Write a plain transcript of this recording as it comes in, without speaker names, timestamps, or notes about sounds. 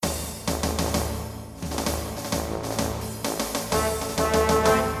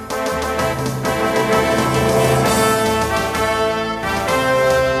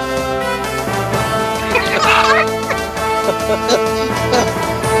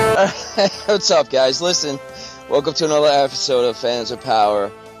What's up, guys? Listen, welcome to another episode of Fans of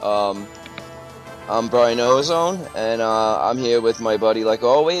Power. I'm Brian Ozone, and I'm here with my buddy, like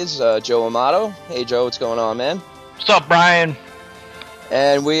always, Joe Amato. Hey, Joe, what's going on, man? What's up, Brian?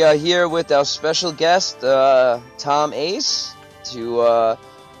 And we are here with our special guest, Tom Ace, to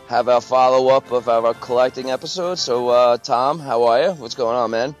have our follow-up of our collecting episode. So, Tom, how are you? What's going on,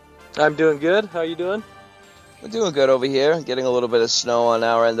 man? I'm doing good. How are you doing? We're doing good over here, getting a little bit of snow on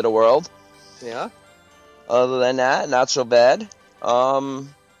our end of the world. Yeah? Other than that, not so bad.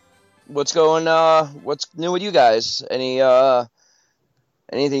 What's new with you guys? Anything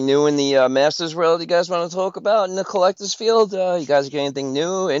new in the Masters world you guys want to talk about in the collector's field? You guys get anything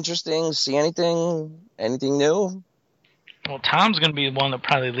new, interesting, see anything new? Well, Tom's going to be the one that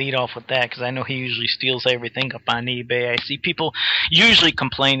probably lead off with that because I know he usually steals everything up on eBay. I see people usually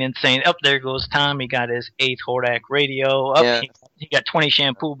complaining, saying, "Oh, there goes Tom. He got his 8th Hordak radio. Oh, yeah. He got 20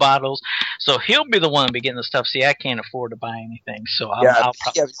 shampoo bottles." So he'll be the one to be getting the stuff. See, I can't afford to buy anything, so I'll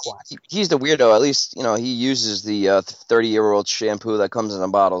probably quiet. He's the weirdo. At least, he uses the 30-year-old shampoo that comes in a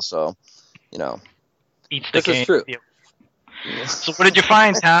bottle, so, Eats the This is true. Yeah. So what did you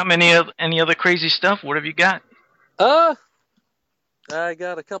find, Tom? Any other crazy stuff? What have you got? I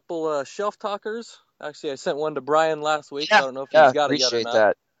got a couple shelf talkers. Actually, I sent one to Brian last week. Yeah. I don't know if he's got it yet or appreciate not.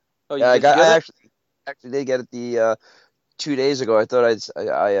 that. Oh, I actually did get it the 2 days ago. I thought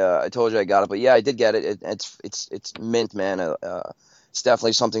I told you I got it, but yeah, I did get it. It's mint, man. It's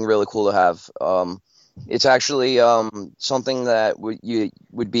definitely something really cool to have. It's actually something that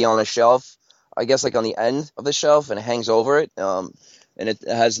would be on a shelf, I guess, like on the end of the shelf, and it hangs over it. And it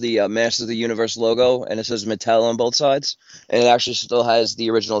has the Masters of the Universe logo, and it says Mattel on both sides. And it actually still has the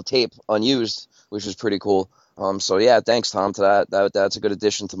original tape unused, which is pretty cool. So yeah, thanks, Tom, to that. That's a good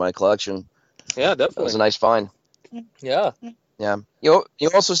addition to my collection. Yeah, definitely. That was a nice find. Yeah. Yeah. You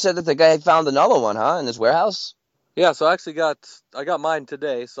also said that the guy found another one, huh, in his warehouse? Yeah, so I got mine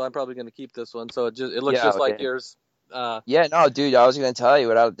today, so I'm probably going to keep this one. So it looks just like yours. Yeah, no, dude, I was going to tell you,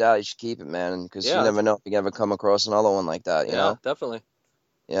 without a doubt, you should keep it, man, because you never know if you ever come across another one like that, you know? Definitely.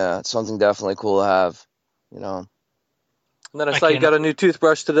 Yeah, it's something definitely cool to have, And then I saw you got a new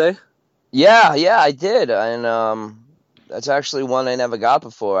toothbrush today. Yeah, I did, and that's actually one I never got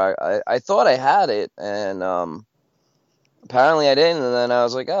before. I thought I had it, and apparently I didn't, and then I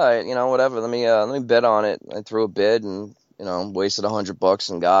was like, all right, whatever, let me bid on it. I threw a bid, and, wasted $100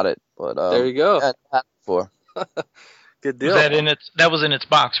 and got it, but there you go. I hadn't had it before. Good deal. That was in its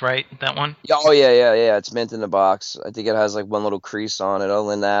box, right? That one? Oh yeah. It's mint in the box. I think it has like one little crease on it. Other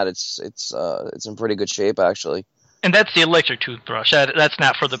than that, it's in pretty good shape actually. And that's the electric toothbrush. That's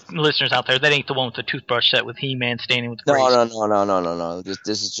not for the listeners out there. That ain't the one with the toothbrush set with He-Man standing with the grace. No.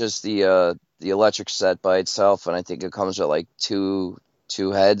 This is just the electric set by itself, and I think it comes with like two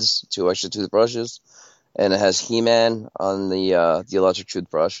heads, 2 extra toothbrushes, and it has He-Man on the electric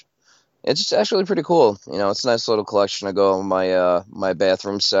toothbrush. It's actually pretty cool. It's a nice little collection to go on my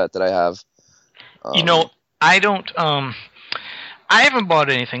bathroom set that I have. I haven't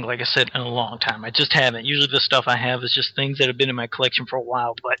bought anything, like I said, in a long time. I just haven't. Usually the stuff I have is just things that have been in my collection for a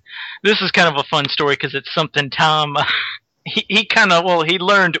while. But this is kind of a fun story because it's something Tom, he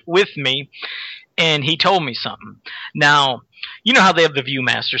learned with me, and he told me something. Now, you know how they have the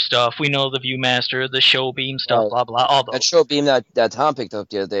Viewmaster stuff. We know the Viewmaster, the Showbeam stuff, blah, blah, all those. That Showbeam that Tom picked up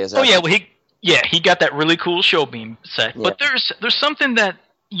the other day. He got that really cool Showbeam set. Yeah. But there's something that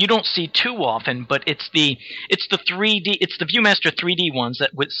you don't see too often, but it's the 3D, it's the Viewmaster 3D ones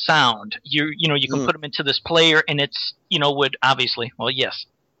that with sound. You can put them into this player, and it's, would obviously,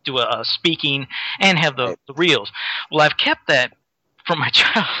 do a speaking and have the reels. Well, I've kept that from my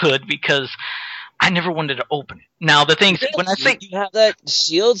childhood because I never wanted to open it. Now, the things, when I say... You have that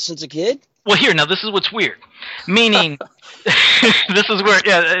sealed since a kid? Well, now, this is what's weird. Meaning, this is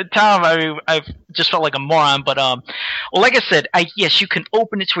where, Tom, I've just felt like a moron, but, like I said, yes, you can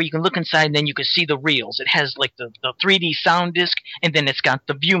open it to where you can look inside, and then you can see the reels. It has, like, the 3D sound disc, and then it's got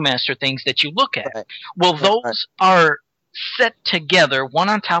the Viewmaster things that you look at. Right. Well, those are set together, one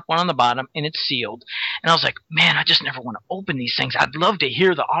on top, one on the bottom, and it's sealed. And I was like, man, I just never want to open these things. I'd love to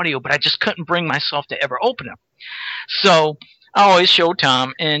hear the audio, but I just couldn't bring myself to ever open them. So I always showed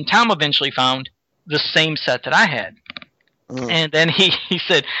Tom, and Tom eventually found the same set that I had. And then he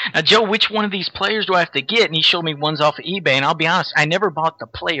said, now, Joe, which one of these players do I have to get? And he showed me ones off of eBay, and I'll be honest, I never bought the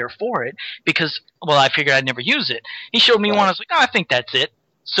player for it because, I figured I'd never use it. He showed me one, I was like, I think that's it.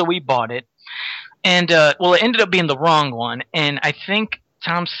 So we bought it. And, it ended up being the wrong one, and I think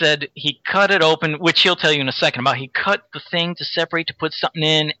Tom said he cut it open, which he'll tell you in a second about. He cut the thing to separate to put something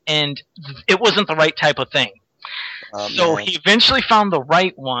in, and it wasn't the right type of thing. So he eventually found the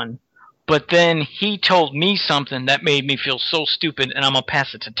right one, But then he told me something that made me feel so stupid, and I'm gonna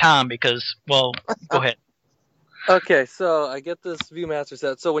pass it to Tom because, well, go ahead. Okay, so I get this ViewMaster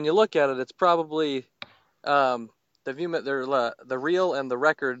set. So when you look at it, it's probably the reel and the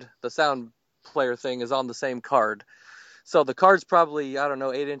record, the sound player thing is on the same card. So the card's probably, I don't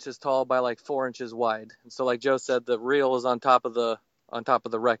know, 8 inches tall by like 4 inches wide. And so like Joe said, the reel is on top of the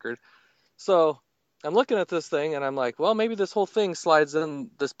record. So I'm looking at this thing and I'm like, well, maybe this whole thing slides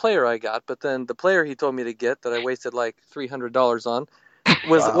in this player I got. But then the player he told me to get that I wasted like $300 on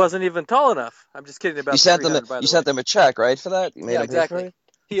wasn't even tall enough. I'm just kidding about you sent them a check, right, for that? You made yeah, exactly.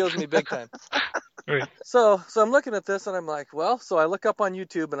 He owes me big time. Right. So I'm looking at this and I'm like, well, so I look up on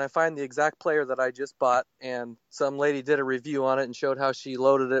YouTube and I find the exact player that I just bought, and some lady did a review on it and showed how she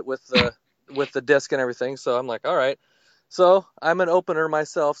loaded it with the disc and everything. So I'm like, all right. So I'm an opener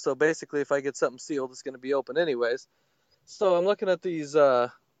myself, so basically if I get something sealed, it's going to be open anyways. So I'm looking at these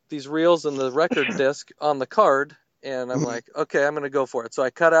reels and the record disc on the card, and I'm like, okay, I'm going to go for it. So I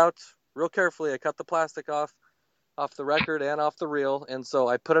cut out real carefully. I cut the plastic off the record and off the reel, and so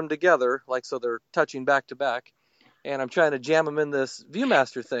I put them together like so they're touching back to back, and I'm trying to jam them in this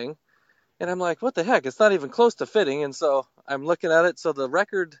ViewMaster thing, and I'm like, what the heck? It's not even close to fitting. And so I'm looking at it. So the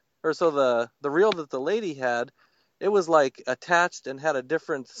reel that the lady had, it was like attached and had a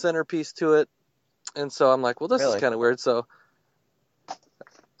different centerpiece to it, and so I'm like, well, this is kind of weird. So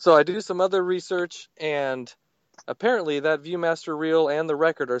I do some other research, and apparently that ViewMaster reel and the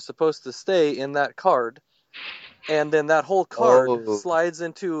record are supposed to stay in that card. And then that whole card slides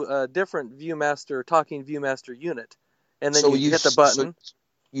into a different talking ViewMaster unit. And then you hit the button. So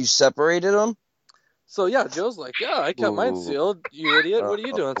you separated them? So yeah, Joe's like, yeah, I kept mine sealed. You idiot, what are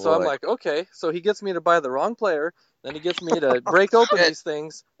you doing? So I'm like, okay. So he gets me to buy the wrong player. Then he gets me to break open these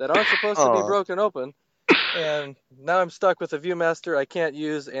things that aren't supposed to be broken open. And now I'm stuck with a ViewMaster I can't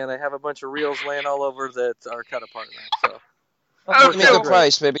use, and I have a bunch of reels laying all over that are cut apart now. So. Give me the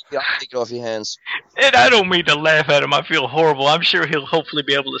price, baby. I'll take it off your hands. And I don't mean to laugh at him. I feel horrible. I'm sure he'll hopefully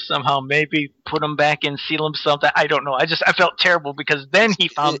be able to somehow maybe put them back and seal them something. I don't know. I felt terrible because then he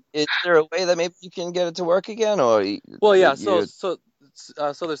found. Is there a way that maybe you can get it to work again, or? Well, yeah. So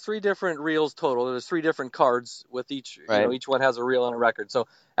there's 3 different reels total. There's 3 different cards with each. Right. You know, each one has a reel and a record. So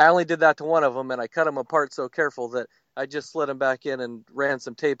I only did that to one of them, and I cut them apart so careful that I just slid them back in and ran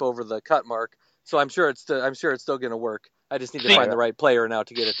some tape over the cut mark. So I'm sure it's still going to work. I just need to find the right player now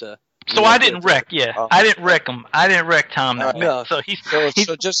to get it to. So I didn't wreck, yeah. I didn't wreck him. I didn't wreck Tom. No. So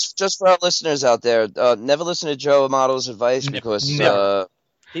so just for our listeners out there, never listen to Joe Amato's advice because he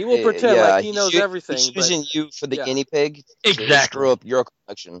will pretend like he knows everything. He's using you for the guinea pig. Exactly. To screw up your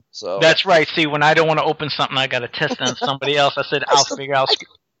collection. So that's right. See, when I don't want to open something, I got to test on somebody else. I said I'll figure out.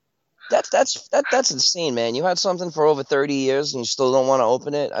 That's insane, man. You had something for over 30 years and you still don't want to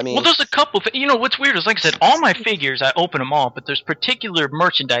open it? I mean... Well, there's a couple... You know, what's weird is, like I said, all my figures, I open them all, but there's particular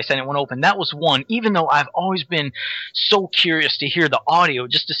merchandise I didn't want to open. That was one, even though I've always been so curious to hear the audio,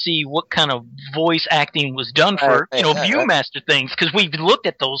 just to see what kind of voice acting was done for, ViewMaster things, because we've looked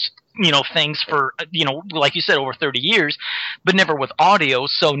at those, things for, like you said, over 30 years, but never with audio.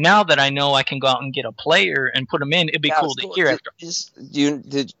 So now that I know I can go out and get a player and put them in, it'd be cool to hear after.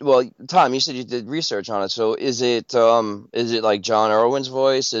 Tom, you said you did research on it. So is it like John Irwin's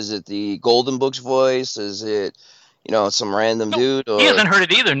voice? Is it the Golden Book's voice? Is it some random dude? Or... He hasn't heard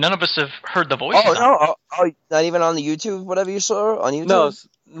it either. None of us have heard the voice. Oh no! Oh, not even on the YouTube. Whatever you saw on YouTube.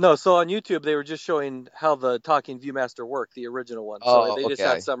 No. So on YouTube they were just showing how the talking ViewMaster worked, the original one. So they just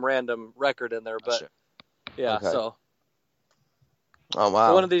had some random record in there, but yeah. Okay. So. Oh wow!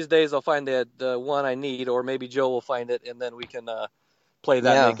 So one of these days I'll find the one I need, or maybe Joe will find it, and then we can. Play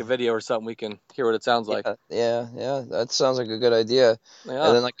that and make a video or something. We can hear what it sounds like. Yeah. That sounds like a good idea. Yeah.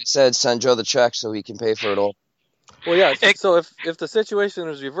 And then, like I said, send Joe the check so he can pay for it all. Well, yeah. So if the situation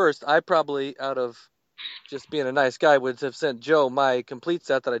was reversed, I probably, out of just being a nice guy, would have sent Joe my complete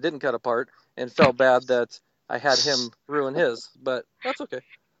set that I didn't cut apart and felt bad that I had him ruin his. But that's okay.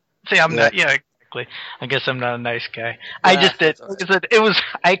 See, I'm not. Yeah. I guess I'm not a nice guy. I just did. It was.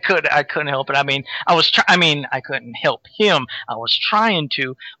 I couldn't help it. I mean, I couldn't help him. I was trying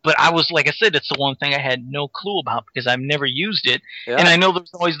to, but I was, like I said, it's the one thing I had no clue about because I've never used it. Yeah. And I know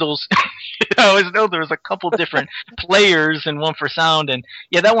there's always those. I always know there's a couple different players and one for sound, and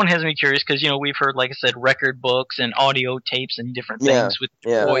that one has me curious because we've heard, like I said, record books and audio tapes and different things with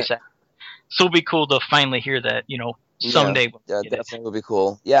voice. So it'd be cool to finally hear that. Someday. Yeah, definitely would be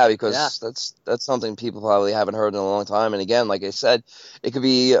cool. Yeah, because that's something people probably haven't heard in a long time. And again, like I said, it could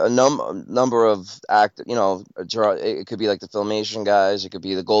be a number of it could be like the Filmation guys, it could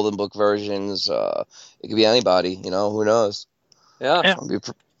be the Golden Book versions, it could be anybody, who knows. Yeah.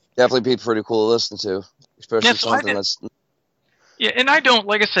 definitely be pretty cool to listen to, especially Yeah, so something that's. yeah, and I don't,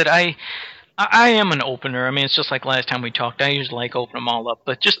 like I said, I am an opener. I mean, it's just like last time we talked. I usually like open them all up,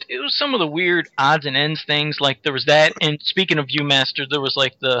 but just it was some of the weird odds and ends things. Like there was that, and speaking of Viewmaster, there was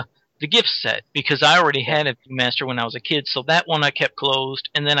like the gift set because I already had a Viewmaster when I was a kid, so that one I kept closed,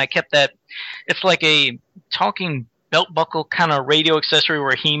 and then I kept that. It's like a talking belt buckle kind of radio accessory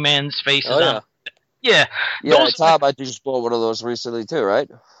where He-Man's face is on. Yeah, Yeah, Tom, I just bought one of those recently too, right?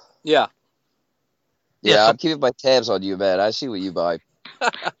 Yeah. Yeah, I'm keeping my tabs on you, man. I see what you buy.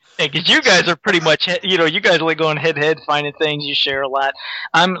 Because you guys are pretty much, you guys are like going head to head, finding things. You share a lot.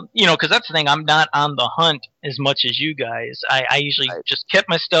 I'm, because that's the thing. I'm not on the hunt as much as you guys. I usually just kept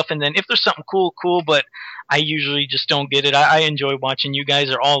my stuff, and then if there's something cool. But I usually just don't get it. I enjoy watching you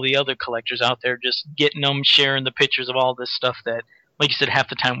guys or all the other collectors out there just getting them, sharing the pictures of all this stuff that, like you said, half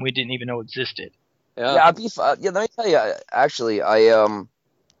the time we didn't even know existed. Yeah, let me tell you. Actually, I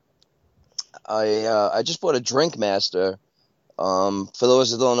just bought a Drink Master. For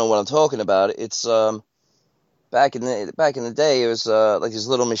those that don't know what I'm talking about, it's back in the day, it was like this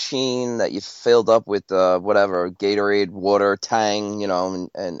little machine that you filled up with whatever Gatorade, water, Tang, and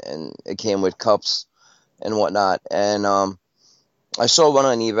it came with cups and whatnot. And I saw one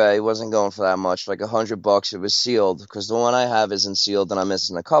on eBay. It wasn't going for that much, like $100. It was sealed because the one I have isn't sealed, and I'm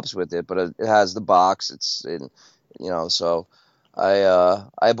missing the cups with it. But it has the box. So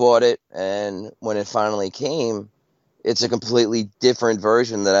I bought it, and when it finally came, it's a completely different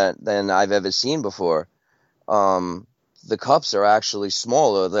version than I've ever seen before. The cups are actually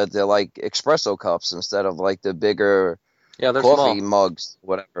smaller. They're like espresso cups instead of like the bigger coffee mugs,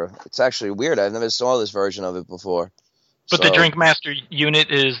 whatever. It's actually weird. I've never saw this version of it before. But the Drink Master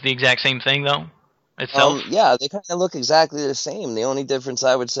unit is the exact same thing, though, itself? Yeah, they kind of look exactly the same. The only difference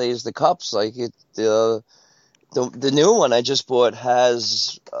I would say is the cups. Like the new one I just bought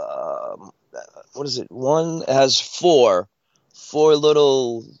has what is it? One has four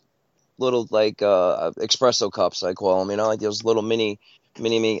little like espresso cups, I call them. Like those little mini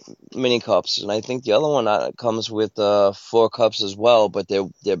cups. And I think the other one comes with 4 cups as well, but they're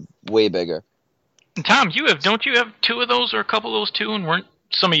way bigger. Tom, don't you have 2 of those or a couple of those too? And weren't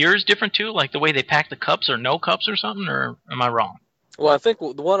some of yours different too, like the way they pack the cups or no cups or something? Or am I wrong? Well, I think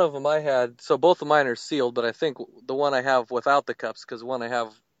the one of them I had, so both of mine are sealed, but I think the one I have without the cups, because the one I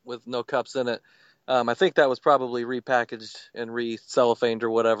have with no cups in it, I think that was probably repackaged and re-cellophaned or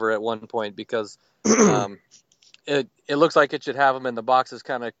whatever at one point, because it looks like it should have them in the boxes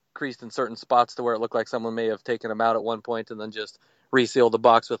kind of creased in certain spots to where it looked like someone may have taken them out at one point and then just resealed the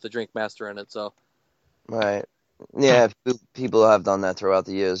box with the Drink Master in it. So. Right. Yeah, people have done that throughout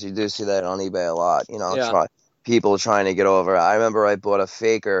the years. You do see that on eBay a lot. People trying to get over. I remember I bought a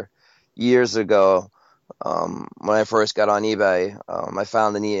Faker years ago. When I first got on eBay, I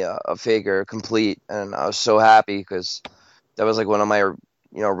found a Faker complete, and I was so happy because that was like one of my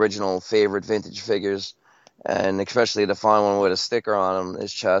original favorite vintage figures, and especially to find one with a sticker on him,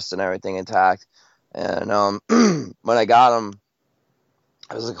 his chest and everything intact. And when I got him,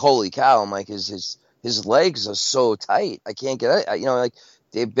 I was like, holy cow! I'm like, his legs are so tight. I can't get it. Like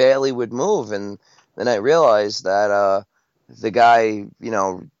they barely would move. And then I realized that the guy,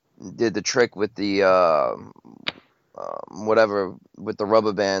 did the trick with the whatever with the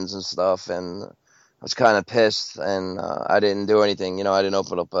rubber bands and stuff. And I was kind of pissed. And I didn't do anything. I didn't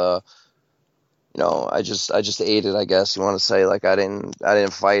open up. I just ate it, I guess you want to say. Like I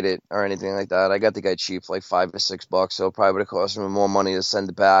didn't fight it or anything like that. I got the guy cheap for like $5 or $6, so it probably would have cost me more money to send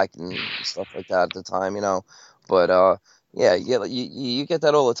it back and stuff like that at the time, But yeah, you get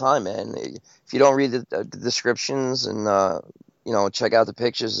that all the time, man. If you don't read the descriptions and check out the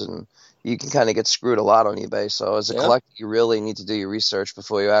pictures, and you can kind of get screwed a lot on eBay. So as a collector, you really need to do your research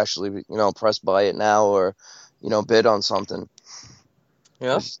before you actually press buy it now or bid on something.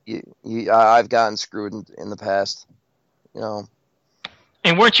 Yeah, I've gotten screwed in the past,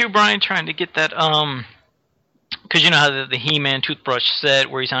 And weren't you, Brian, trying to get that? Because you know how the He-Man toothbrush set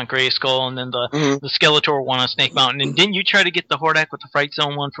where he's on Grayskull, and then the Skeletor one on Snake Mountain, and didn't you try to get the Hordak with the Fright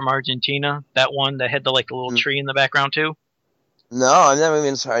Zone one from Argentina? That one that had the little tree in the background too. No, I never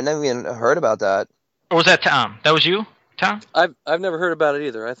even heard about that. Or was that Tom? That was you, Tom? I've never heard about it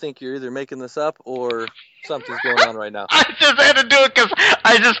either. I think you're either making this up or something's going on right now. I just had to do it because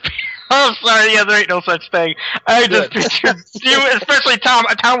I'm sorry, yeah, there ain't no such thing. I just pictured you, especially Tom.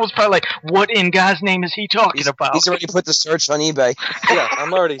 Tom was probably like, what in God's name is he talking about? He's already put the search on eBay. Yeah,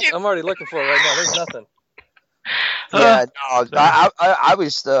 I'm already looking for it right now. There's nothing. Yeah, no, I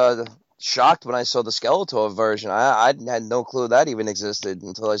was shocked when I saw the Skeletor version. I had no clue that even existed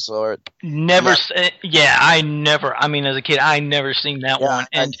until I saw it. Never. Yeah, I never. I mean, as a kid, I never seen that one,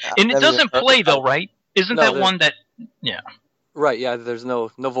 and it never doesn't even play heard though, right? Isn't No, that one that? Yeah. Right, yeah. There's no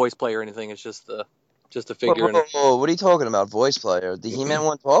voice play or anything. It's just a figure. Whoa, what are you talking about? Voice player? The He-Man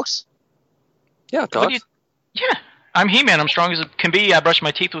one talks? Yeah, it talks. Yeah. I'm He-Man. I'm strong as it can be. I brush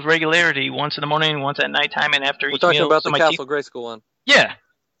my teeth with regularity, once in the morning, once at nighttime, and after We're each talking meal. about so the my Castle teeth... Grayskull one. Yeah.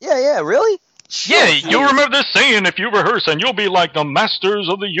 Yeah, really? Yeah, Jeez. you'll remember this saying, if you rehearse, and you'll be like the masters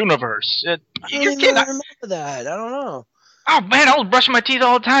of the universe. I don't even remember that. I don't know. Oh, man, I was brushing my teeth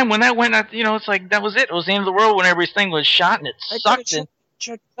all the time. When that went, it's like, that was it. It was the end of the world when everything was shot, and it sucked.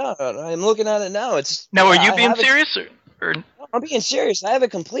 Check it out. I'm looking at it now. Now, are you being serious? Or... I'm being serious. I have it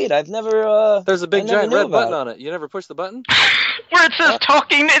complete. I've never... There's a big giant red button on it. You never push the button? Where it says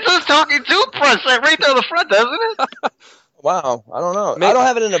talking toothbrush right there on the front, doesn't it? Wow, I don't know. I don't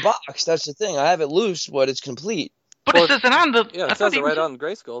have it in a box. That's the thing. I have it loose, but it's complete. But it says it on the... Yeah, it says it right on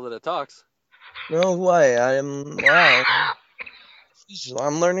Grayskull that it talks. No way. Wow. Jesus,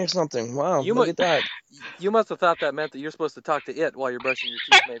 I'm learning something. Wow, look at that. You must have thought that meant that you're supposed to talk to it while you're brushing your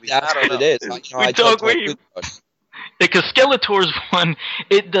teeth, maybe. That's what it is. I talk to my toothbrush. Because Skeletor's one,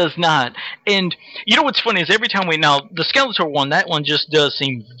 it does not. And you know what's funny is every time the Skeletor one, that one just does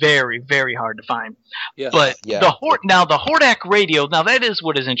seem very, very hard to find. Yeah. But the Hordak radio, now that is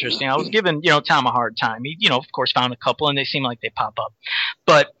what is interesting. I was giving, Tom a hard time. He, of course found a couple and they seem like they pop up.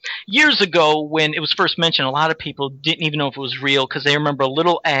 But years ago when it was first mentioned, a lot of people didn't even know if it was real because they remember a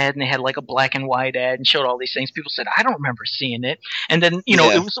little ad and they had like a black and white ad and showed all these things. People said, I don't remember seeing it. And then,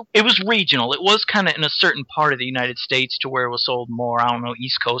 it was regional. It was kind of in a certain part of the United States to where it was sold more. I don't know,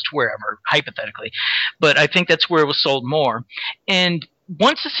 East Coast, wherever, hypothetically. But I think that's where it was sold more. And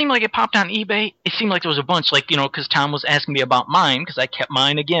once it seemed like it popped on eBay, it seemed like there was a bunch, because Tom was asking me about mine, because I kept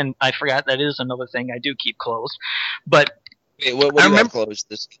mine. Again, I forgot that is another thing I do keep closed. But wait, what do you have closed?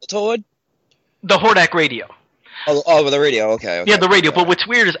 The Skeletor? The Hordak radio. Oh, the radio. Okay. Yeah, the radio. But what's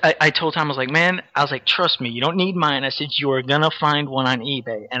weird is I told Tom, I was like, trust me, you don't need mine. I said, you are going to find one on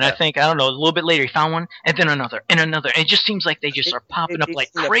eBay. And I think, I don't know, a little bit later he found one, and then another, and another. And it just seems like they just are popping up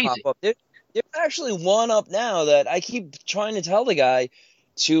like crazy. There's actually one up now that I keep trying to tell the guy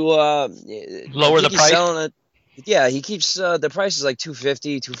to lower the price. Yeah, he keeps the price is like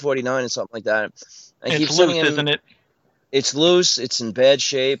 $250, $249, or something like that. And it's loose, isn't it? It's loose. It's in bad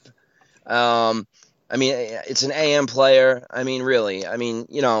shape. I mean, it's an AM player. I mean, really. I mean,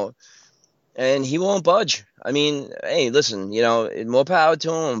 and he won't budge. I mean, hey, listen, more power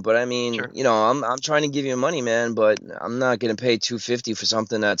to him. But I mean, sure. I'm trying to give you money, man. But I'm not gonna pay $250 for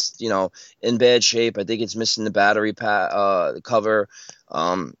something that's in bad shape. I think it's missing the battery cover.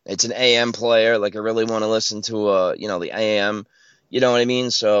 It's an AM player. Like I really want to listen to the AM. You know what I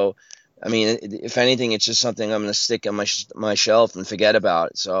mean? So, I mean, if anything, it's just something I'm gonna stick on my shelf and forget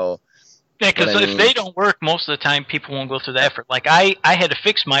about. So. Yeah, because if they don't work, most of the time people won't go through the effort. Like, I had to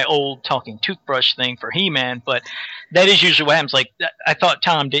fix my old talking toothbrush thing for He-Man, but that is usually what happens. Like, I thought,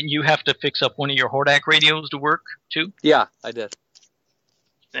 Tom, didn't you have to fix up one of your Hordak radios to work, too? Yeah, I did.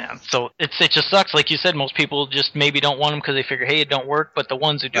 Yeah, so it just sucks. Like you said, most people just maybe don't want them because they figure, hey, it don't work. But the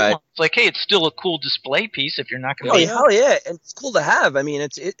ones who do want it's like, hey, it's still a cool display piece if you're not going to hell yeah. And it's cool to have. I mean,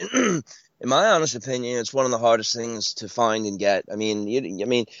 in my honest opinion, it's one of the hardest things to find and get. I mean,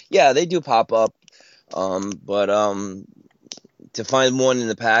 yeah, they do pop up, but to find one in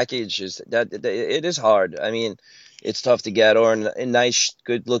the package it is hard. I mean, it's tough to get, or in nice,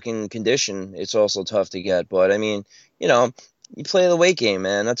 good-looking condition, it's also tough to get. But I mean, you play the wait game,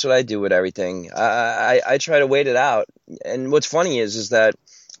 man. That's what I do with everything. I try to wait it out. And what's funny is that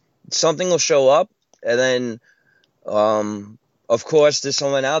something will show up, and then of course, there's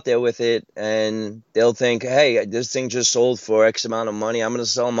someone out there with it, and they'll think, hey, this thing just sold for X amount of money. I'm going to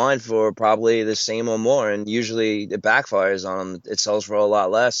sell mine for probably the same or more. And usually it backfires on them. It sells for a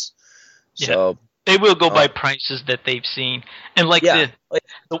lot less. Yeah. So they will go by prices that they've seen. And go ahead.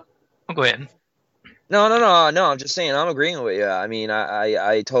 No. I'm just saying, I'm agreeing with you. I mean,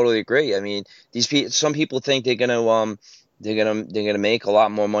 I totally agree. I mean, some people think they're gonna make a lot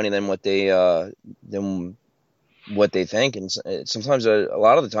more money than what they think, and sometimes a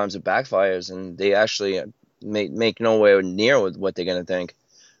lot of the times it backfires, and they actually make nowhere near what they're gonna think.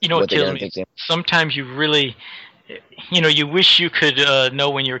 You know what kills me? Sometimes you really, you wish you could know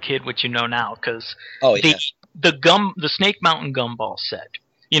when you were a kid what you know now, because the Snake Mountain Gumball set.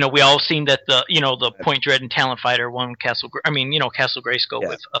 We all seen that the Point Dread and Talon Fighter one Castle Grayskull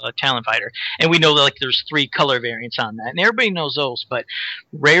with Talon Fighter, and we know that there's 3 color variants on that, and everybody knows those, but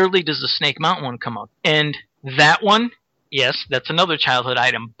rarely does the Snake Mountain one come up. And that one Yes, that's another childhood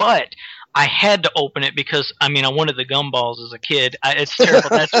item, but I had to open it because I wanted the gumballs as a kid. It's terrible.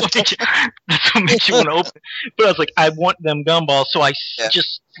 That's what makes you want to open it. But I was like, I want them gumballs, so Yeah.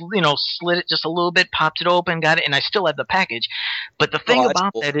 just slid it just a little bit, popped it open, got it, and I still have the package. But the thing that's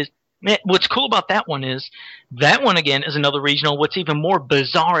about cool. that is, man, what's cool about that one again is another regional. What's even more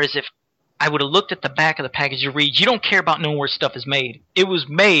bizarre is if I would have looked at the back of the package, you read, you don't care about knowing where stuff is made. It was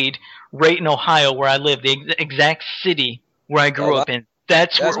made right in Ohio where I live, the exact city where I grew up in.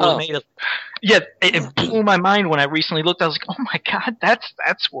 That's where it was made of. Yeah, it blew my mind when I recently looked. I was like, oh my God,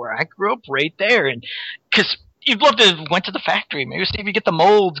 that's where I grew up right there. And because you'd love to went to the factory, maybe see if you get the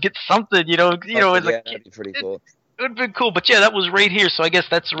molds, get something, as a kid. That'd be pretty cool. It would have been cool. But yeah, that was right here. So I guess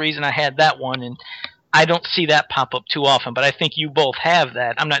that's the reason I had that one. And I don't see that pop up too often, but I think you both have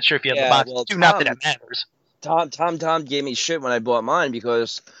that. I'm not sure if you have the box too. Not that it matters. Tom gave me shit when I bought mine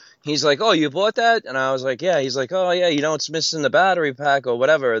because he's like, "Oh, you bought that?" And I was like, "Yeah." He's like, "Oh, yeah, it's missing the battery pack or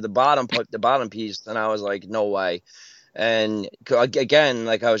whatever, the bottom piece." And I was like, "No way." And again,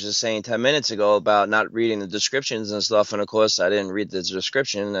 like I was just saying 10 minutes ago about not reading the descriptions and stuff, and of course I didn't read the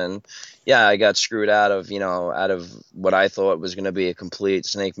description, and yeah, I got screwed out of what I thought was going to be a complete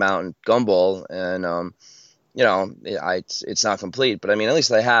Snake Mountain gumball, and it's not complete, but I mean at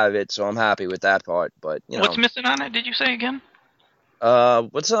least I have it, so I'm happy with that part. But what's missing on it? Did you say again?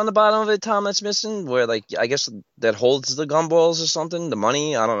 What's on the bottom of it, Tom? That's missing? Where I guess that holds the gumballs or something? The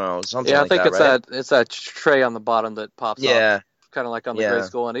money? I don't know. Something. Yeah, I like think that, it's that tray on the bottom that pops up. Kind of like on the Gray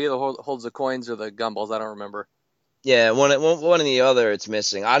Skull, and it either holds the coins or the gumballs. I don't remember. Yeah, one and the other, it's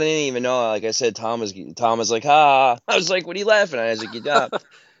missing. I didn't even know. Like I said, Tom was like, "Ha!" I was like, "What are you laughing at?" I was like, "Yeah,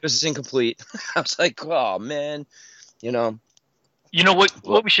 this is incomplete." I was like, "Oh man,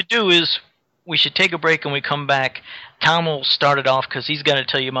 what we should do is we should take a break and we come back. Tom will start it off because he's going to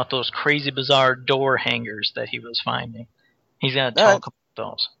tell you about those crazy, bizarre door hangers that he was finding. He's going to talk about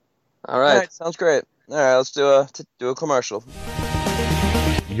those. All right, sounds great. All right, let's do a commercial.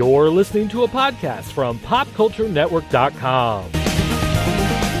 You're listening to a podcast from PopCultureNetwork.com.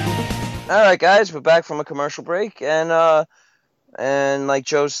 All right, guys, we're back from a commercial break, and like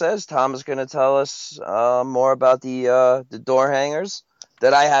Joe says, Tom is going to tell us more about the door hangers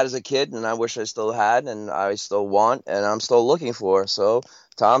that I had as a kid, and I wish I still had, and I still want, and I'm still looking for. So,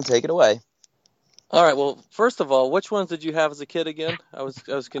 Tom, take it away. All right. Well, first of all, which ones did you have as a kid again? I was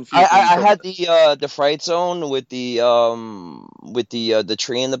confused. I had the Fright Zone with the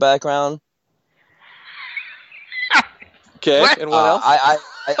tree in the background. Okay. And what else? I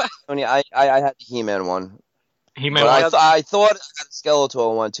had the He-Man one. He-Man. I thought I had a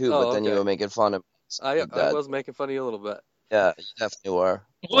Skeletor one too, but then okay. you were making fun of me. I was making fun of you a little bit. Yeah, you definitely were.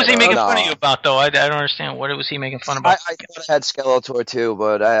 What was he making fun of you about, though? I don't understand. What was he making fun about? I thought I had Skeletor too,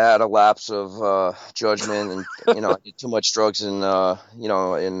 but I had a lapse of judgment, and I did too much drugs at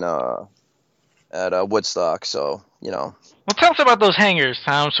Woodstock. So Well, tell us about those hangers,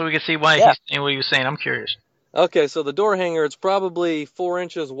 Tom, so we can see why he's saying what he was saying. I'm curious. Okay, so the door hanger, it's probably 4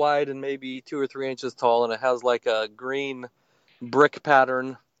 inches wide and maybe 2 or 3 inches tall, and it has like a green brick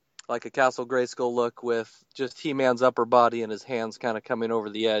pattern, like a Castle Grayskull look, with just He-Man's upper body and his hands kind of coming over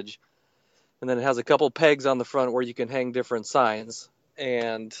the edge. And then it has a couple pegs on the front where you can hang different signs.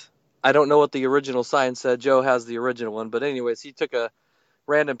 And I don't know what the original sign said. Joe has the original one. But anyways, he took a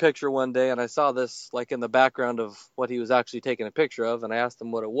random picture one day, and I saw this like in the background of what he was actually taking a picture of, and I asked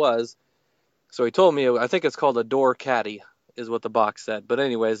him what it was. So he told me, I think it's called a door caddy, is what the box said. But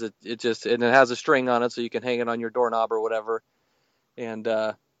anyways, it has a string on it so you can hang it on your doorknob or whatever, and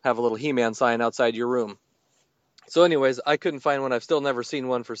have a little He-Man sign outside your room. So anyways, I couldn't find one. I've still never seen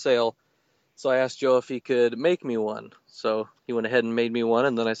one for sale. So I asked Joe if he could make me one. So he went ahead and made me one,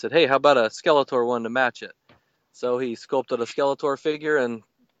 and then I said, hey, how about a Skeletor one to match it? So he sculpted a Skeletor figure and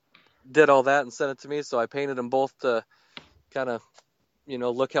did all that and sent it to me. So I painted them both to kind of,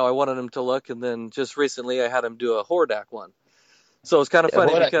 look how I wanted them to look. And then just recently I had him do a Hordak one. So it's kind of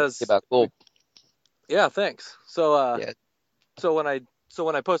funny because... cool. Yeah, thanks. So so when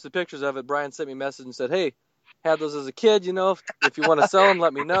I posted pictures of it, Brian sent me a message and said, hey, had those as a kid, if you want to sell them,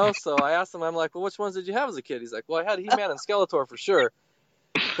 let me know. So I asked him, I'm like, well, which ones did you have as a kid? He's like, well, I had He-Man and Skeletor for sure.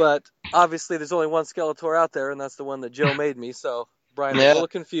 But obviously there's only one Skeletor out there, and that's the one that Joe made me. So Brian was a little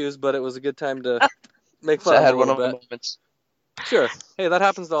confused, but it was a good time to make fun of him a little bit. Sure. Hey, that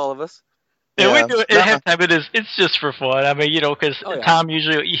happens to all of us. And Yeah. we do it at halftime. It's just for fun. I mean, because Tom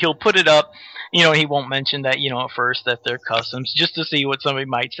usually he'll put it up. He won't mention that at first that they're customs, just to see what somebody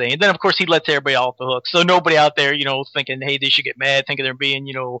might say. And then of course he lets everybody off the hook, so nobody out there thinking, hey, they should get mad, thinking they're being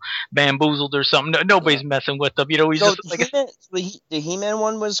bamboozled or something. No, nobody's messing with them. He's So just like. the He-Man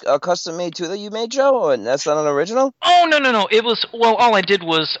one was custom made too that you made, Joe, and that's not an original. Oh no! It was all I did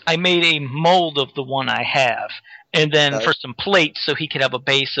was I made a mold of the one I have. And then for some plates, so he could have a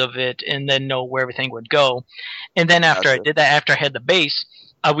base of it, and then know where everything would go. And then after I did that, after I had the base,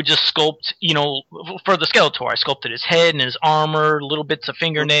 I would just sculpt, for the Skeletor, I sculpted his head and his armor, little bits of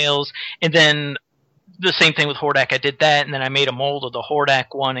fingernails, and then the same thing with Hordak. I did that, and then I made a mold of the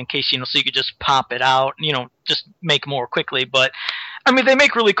Hordak one in case, so you could just pop it out, just make more quickly. But I mean, they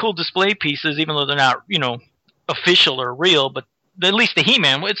make really cool display pieces, even though they're not, official or real, but at least the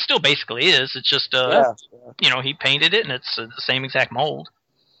He-Man, it still basically is. It's just, he painted it, and it's the same exact mold.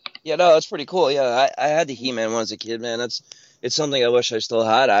 Yeah, no, that's pretty cool. Yeah, I had the He-Man one as a kid, man. It's something I wish I still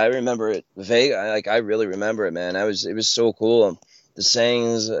had. I remember it vague. I really remember it, man. It was so cool. The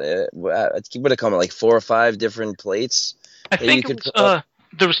sayings, it would have come like 4 or 5 different plates. I think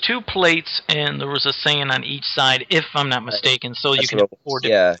there was 2 plates, and there was a saying on each side, if I'm not mistaken. So you can have 4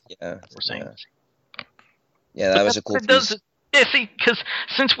 different sayings. Yeah, that was a cool piece. Yeah, see, because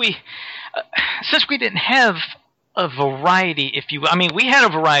since we didn't have a variety, we had a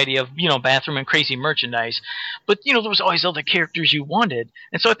variety of, bathroom and crazy merchandise, but, there was always other characters you wanted.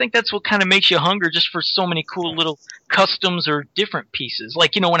 And so I think that's what kind of makes you hunger just for so many cool little customs or different pieces.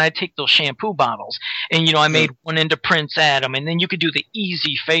 Like, when I take those shampoo bottles and, I made one into Prince Adam, and then you could do the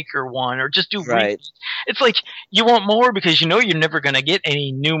easy faker one or just do It's like you want more because you're never going to get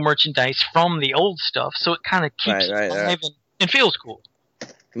any new merchandise from the old stuff. So it kind of keeps it alive and feels cool.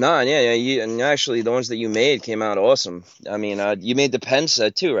 No, and actually the ones that you made came out awesome. I mean, you made the pen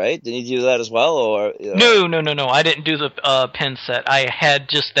set too, right? Did you do that as well, or? No. I didn't do the pen set. I had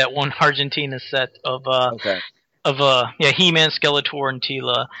just that one Argentina set of He-Man, Skeletor, and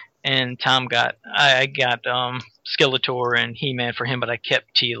Teela. And Tom I got Skeletor and He-Man for him, but I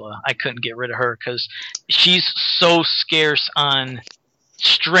kept Teela. I couldn't get rid of her because she's so scarce on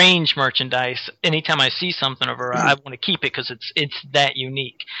strange merchandise. Anytime I see something of her, I want to keep it because it's that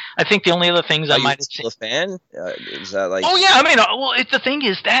unique. I think the only other things I might have seen. A fan? Is that like? Oh yeah, I mean, the thing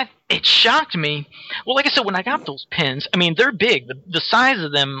is that it shocked me. Well, like I said, when I got those pins, I mean, they're big. The size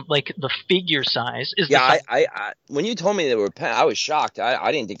of them, like the figure size, is. Yeah, I when you told me they were pens, I was shocked.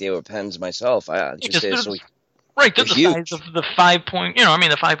 I didn't think they were pens myself. Right, they're the size of the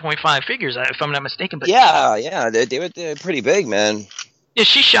 5.5 figures, if I'm not mistaken. But they're pretty big, man. Yeah,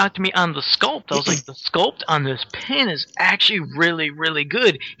 she shocked me on the sculpt. I was like, the sculpt on this pin is actually really, really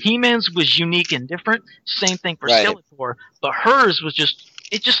good. He-Man's was unique and different. Same thing for Skeletor. But hers was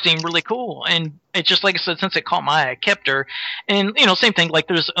it just seemed really cool. And it's just like I said, since it caught my eye, I kept her. And, same thing. Like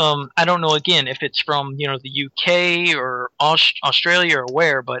there's, I don't know, again, if it's from, the UK or Australia or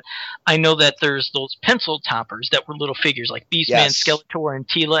where, but I know that there's those pencil toppers that were little figures like Beastman, Skeletor, and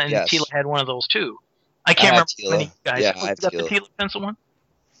Teela. And Teela had one of those too. I can't remember how many guys. Yeah, I have got the Teela pencil one?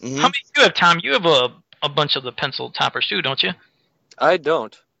 Mm-hmm. How many do you have, Tom? You have a bunch of the pencil toppers too, don't you? I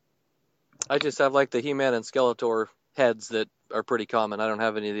don't. I just have like the He-Man and Skeletor heads that are pretty common. I don't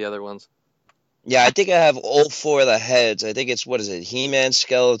have any of the other ones. Yeah, I think I have all 4 of the heads. I think it's, He-Man,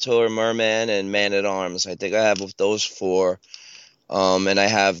 Skeletor, Merman, and Man-at-Arms. I think I have those 4. And I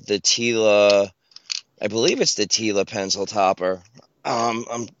have the Teela, I believe it's the Teela pencil topper.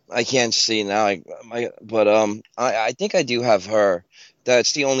 I can't see now, I think I do have her.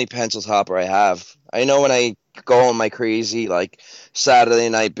 That's the only pencil topper I have. I know when I go on my crazy, like, Saturday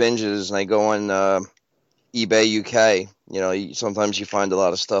night binges and I go on eBay UK, sometimes you find a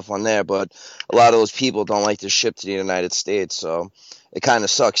lot of stuff on there, but a lot of those people don't like to ship to the United States, so it kind of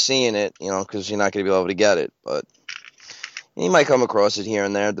sucks seeing it, because you're not going to be able to get it, but you might come across it here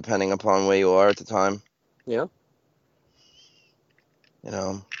and there, depending upon where you are at the time. Yeah.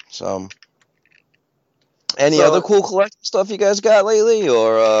 So... Any other cool collecting stuff you guys got lately,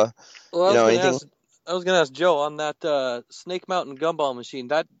 or anything? I was gonna ask Joe on that Snake Mountain gumball machine.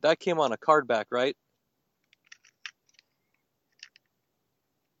 That came on a card back, right?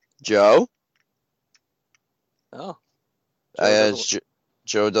 Joe? Oh.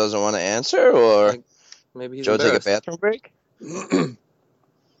 Joe doesn't want to answer, or maybe he's Joe embarrassed. Take a bathroom break?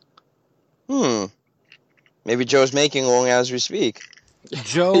 Maybe Joe's making long as we speak.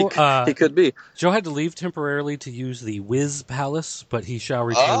 Joe, he could be. Joe had to leave temporarily to use the Wiz Palace, but he shall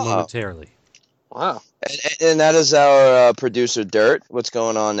return momentarily. Wow. And that is our producer, Dirt. What's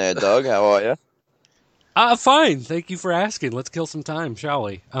going on there, Doug? How are you? Fine. Thank you for asking. Let's kill some time, shall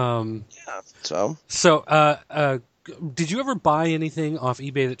we? Yeah. So, did you ever buy anything off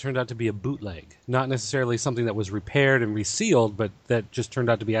eBay that turned out to be a bootleg? Not necessarily something that was repaired and resealed, but that just turned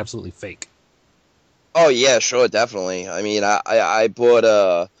out to be absolutely fake. Oh yeah, sure, definitely. I mean, I bought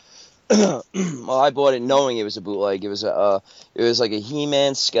well, I bought it knowing it was a bootleg. It was like a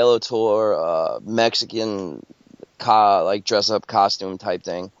He-Man Skeletor Mexican like dress up costume type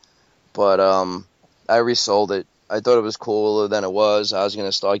thing. But I resold it. I thought it was cooler than it was. I was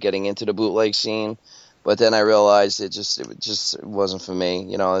gonna start getting into the bootleg scene, but then I realized it wasn't for me.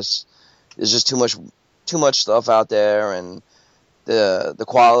 You know, there's just too much stuff out there, and the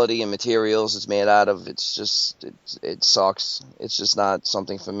quality and materials it's made out of, it sucks. It's just not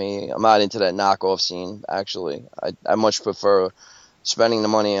something for me. I'm not into that knockoff scene, actually. I much prefer spending the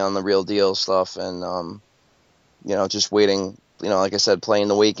money on the real deal stuff and just waiting, like I said, playing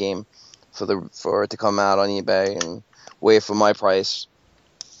the wait game for it to come out on eBay and wait for my price,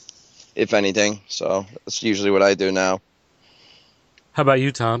 if anything. So that's usually what I do now. How about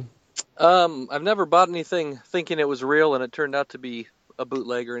you, Tom? I've never bought anything thinking it was real and it turned out to be a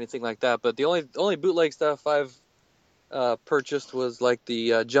bootleg or anything like that. But the only bootleg stuff I've purchased was like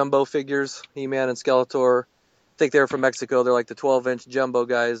the jumbo figures, He-Man and Skeletor. I think they're from Mexico. They're like the 12-inch jumbo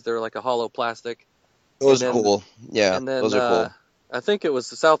guys. They're like a hollow plastic. Those are cool. Yeah, and then, those are cool. I think it was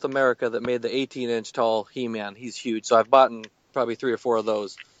South America that made the 18-inch tall He-Man. He's huge. So I've bought probably 3 or 4 of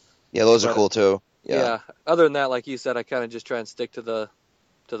those. Yeah, those are cool too. Yeah. Other than that, like you said, I kind of just try and stick to the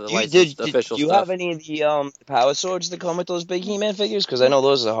official do you stuff. have any of the power swords that come with those big He-Man figures? Because I know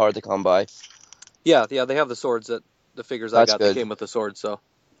those are hard to come by. Yeah, they have the swords the figures That's I got good. that came with the swords. So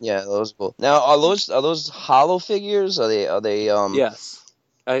yeah, those are cool. Now, are those hollow figures? Are they yes,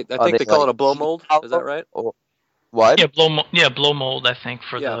 I think they they call like it a blow mold. hollow? Is that right? Or what? Yeah, blow mold. I think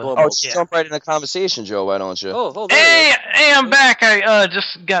for Yeah, the. blow Oh, mold. jump right in the conversation, Joe. Why don't you? Oh, there it is. Hey, I'm back. I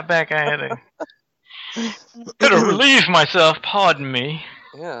just got back. I had to relieve myself. Pardon me.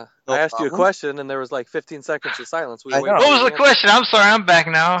 Yeah, No I asked you a problem. question and there was like 15 seconds of silence. We I were waiting know. for What was you the to answer. question? I'm sorry. I'm back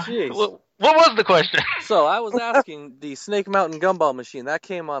now. Jeez. What was the question? So I was asking the Snake Mountain Gumball machine that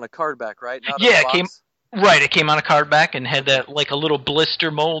came on a card back, right? Not Yeah, a it box? came- Right, it came on a card back and had that like a little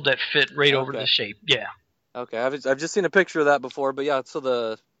blister mold that fit right over Okay. the shape. Yeah. Okay, I've just seen a picture of that before, but yeah. So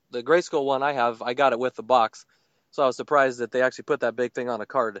the Grayskull one I got it with the box. So I was surprised that they actually put that big thing on a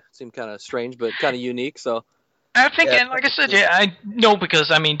card. It seemed kind of strange, but kind of unique. So I think, Yeah. and like I said, yeah, I know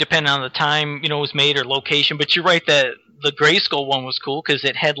because I mean, depending on the time, it was made or location. But you're right that the Grayskull one was cool because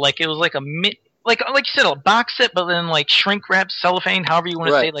it was like a like you said, a box set, but then like shrink wrap, cellophane, however you want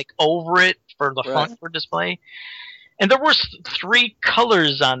to say, Right. like over it for the front for display. And there were 3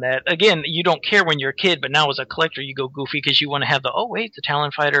 colors on that. Again, you don't care when you're a kid, but now as a collector, you go goofy because you want to have the, oh wait, the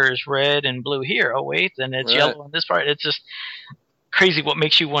Talon Fighter is red and blue here. Oh wait, then it's Right. yellow on this part. It's just crazy what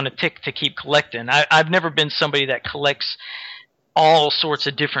makes you want to tick to keep collecting. I've never been somebody that collects all sorts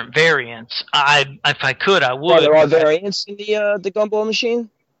of different variants. If I could, I would. There are variants in the Gumball machine.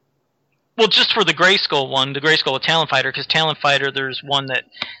 Well, just for the Grayskull one, the Grayskull with Talon Fighter, because Talon Fighter, there's one that,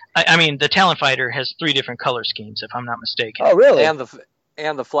 I mean, the Talon Fighter has 3 different color schemes, if I'm not mistaken. Oh, really?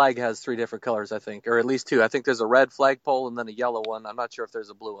 and the flag has 3 different colors, I think, or at least 2. I think there's a red flagpole and then a yellow one. I'm not sure if there's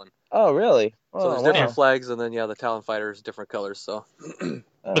a blue one. Oh, really? So Oh, there's wow. different flags, and then the Talon Fighter is different colors. So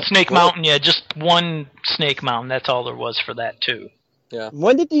But Snake Cool. Mountain, yeah, just one Snake Mountain. That's all there was for that too.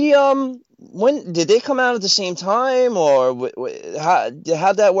 When did they come out at the same time, or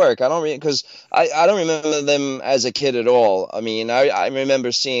how'd that work? I don't because I don't remember them as a kid at all. I mean, I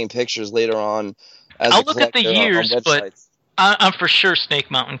remember seeing pictures later on. I'll look at the years, on but websites. I'm for sure Snake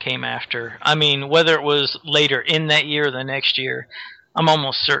Mountain came after. I mean, whether it was later in that year or the next year, I'm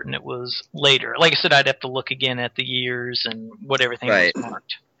almost certain it was later. Like I said, I'd have to look again at the years and what everything Right. was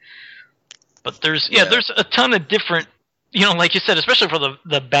marked. But there's Yeah. there's a ton of different, like you said, especially for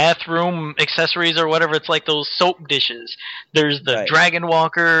the bathroom accessories or whatever. It's like those soap dishes. There's the Right. Dragon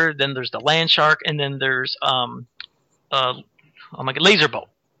Walker, then there's the Land Shark, and then there's oh my god, Laser Bolt.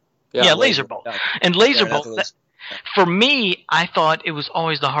 Yeah, Laser Bolt. Yeah. And Laser Yeah, Bolt, that was- for me, I thought it was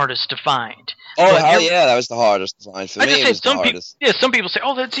always the hardest to find. Oh, But hell yeah, that was the hardest to find. For I me, just it said was the some people. hardest. Yeah, some people say,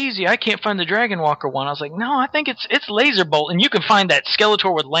 "Oh, that's easy. I can't find the Dragon Walker one." I was like, "No, I think it's Laser Bolt, and you can find that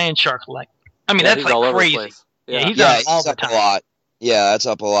Skeletor with Land Shark. Like, I mean, that's he's all like over the crazy. place. Yeah, he's Yeah, on all it's the up a time. lot. Yeah, that's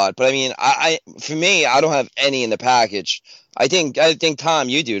up a lot. But I mean, for me, I don't have any in the package. I think Tom,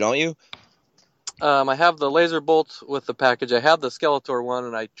 you do, don't you? I have the Laser Bolt with the package. I had the Skeletor one,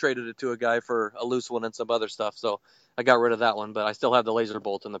 and I traded it to a guy for a loose one and some other stuff. So I got rid of that one, but I still have the Laser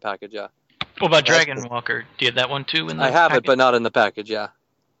Bolt in the package. Yeah, What about Dragon Walker? Do you have that one too? In the I have it, package? but not in the package. Yeah.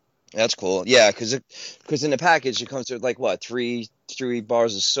 That's cool. Yeah, because in the package it comes with like what, three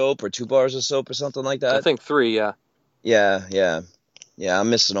bars of soap or 2 bars of soap or something like I that. think 3, yeah. Yeah. I'm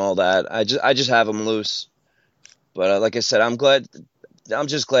missing all that. I just have them loose. But like I said, I'm glad. I'm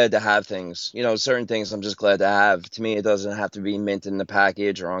just glad to have things. Certain things I'm just glad to have. To me, it doesn't have to be mint in the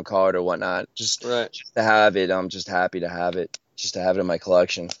package or on card or whatnot. Just to have it. I'm just happy to have it. Just to have it in my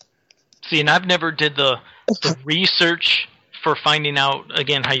collection. See, and I've never did the research for finding out,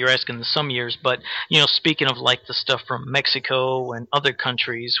 again, how you're asking in some years, but, speaking of like the stuff from Mexico and other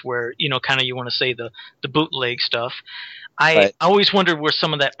countries where, kind of you want to say the bootleg stuff, I always wondered where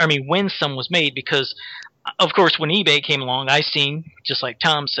some of that, when some was made, because of course, when eBay came along, I seen, just like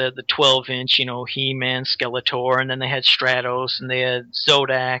Tom said, the 12-inch, He-Man, Skeletor, and then they had Stratos, and they had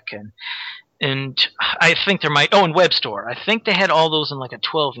Zodak, and I think there might, and Web Store. I think they had all those in like a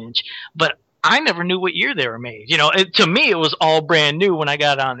 12-inch, but I never knew what year they were made. To me, it was all brand new when I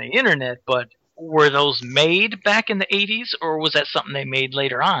got on the internet, but were those made back in the 80s, or was that something they made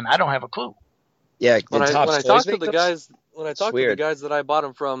later on? I don't have a clue. Yeah, when I talked to the guys that I bought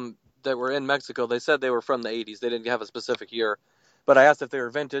them from that were in Mexico, they said they were from the 80s. They didn't have a specific year. But I asked if they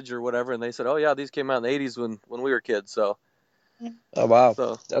were vintage or whatever, and they said, oh, yeah, these came out in the 80s when we were kids. So. Oh, wow.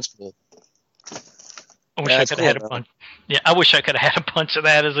 So, that's cool. I wish I could have had a bunch. Yeah, I wish I could have had a bunch of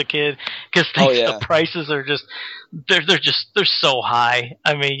that as a kid, because the prices are just they're so high.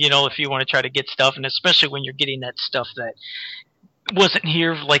 If you want to try to get stuff, and especially when you're getting that stuff that wasn't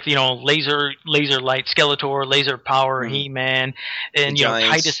here, like laser light Skeletor, laser power He-Man, and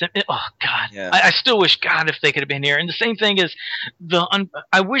Titus. Oh God, yeah. I still wish God if they could have been here. And the same thing is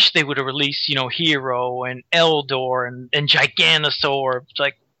I wish they would have released Hero and Eldor and Giganosaur. It's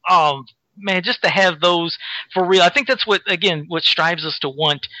like, oh man, just to have those for real. I think that's what strives us to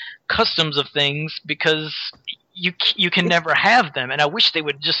want customs of things, because you can never have them, and I wish they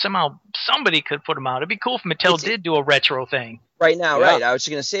would just somebody could put them out. It'd be cool if Mattel did do a retro thing. Right now, yeah. Right. I was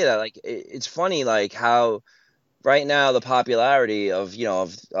just gonna say that. Like, it's funny, like how right now the popularity of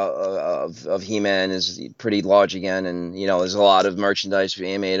He-Man is pretty large again, and there's a lot of merchandise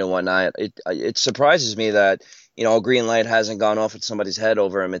being made and whatnot. It surprises me that green light hasn't gone off with somebody's head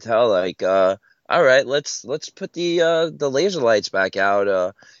over at Mattel. Like, all right, let's put the laser lights back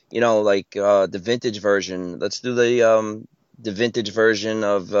out. The vintage version. Let's do the vintage version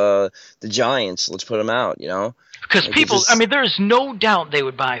of the Giants. Let's put them out. Because people, there's no doubt they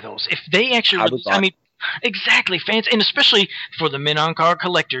would buy those if they actually. Exactly, fans, and especially for the Mint on Card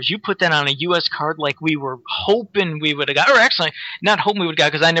collectors. You put that on a U.S. card like we were hoping we would have got, or actually not hoping we would have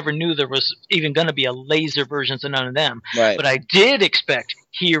got, because I never knew there was even going to be a laser version of none of them. Right. But I did expect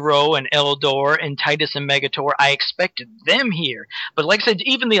Hero and Eldor and Titus and Megator. I expected them here. But like I said,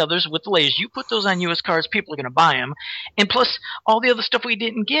 even the others with the lasers, you put those on U.S. cards, people are going to buy them. And plus, all the other stuff we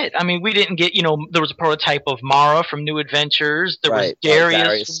didn't get. We didn't get, there was a prototype of Mara from New Adventures. There was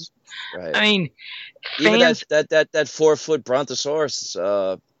Darius. Right. Even that 4-foot Brontosaurus.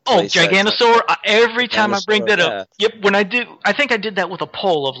 Giganosaur! Every time I bring that up, yep. When I think I did that with a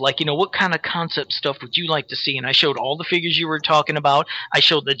poll of what kind of concept stuff would you like to see, and I showed all the figures you were talking about. I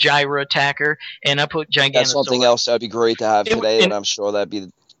showed the Gyro Attacker, and I put Giganosaur. That's something else that'd be great to have today, and I'm sure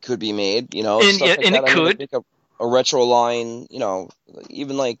could be made. And it could. A retro line,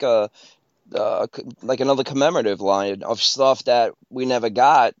 even like another commemorative line of stuff that we never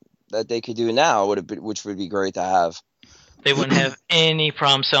got, that they could do now, which would be great to have. They wouldn't have any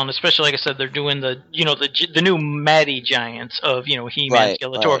problem selling, especially like I said, they're doing the new Matty Giants of He-Man,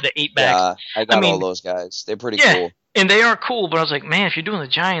 Skeletor, of the 8-backs. Yeah, I got all those guys. They're pretty cool. And they are cool, but I was like, man, if you're doing the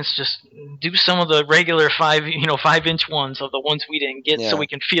Giants, just do some of the regular 5-inch ones of the ones we didn't get, so we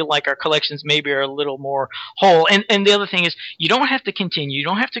can feel like our collections maybe are a little more whole. And the other thing is, you don't have to continue. You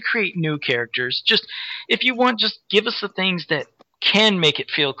don't have to create new characters. Just if you want, just give us the things that can make it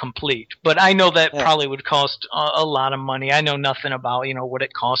feel complete. But I know that probably would cost a lot of money. I know nothing about what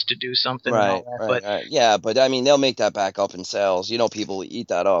it costs to do something. Right. Yeah, but they'll make that back up in sales. People will eat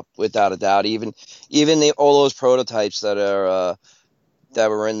that up without a doubt. Even all those prototypes that are that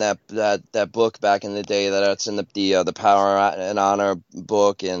were in that book back in the day. That's in the Power and Honor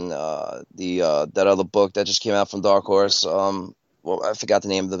book, and that other book that just came out from Dark Horse. I forgot the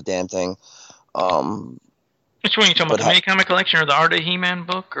name of the damn thing. Which one are you talking about? The Mini Comic Collection or the Art of He-Man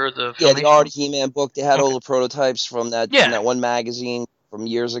book? Or the Art of He-Man book. They had all the prototypes from that one magazine from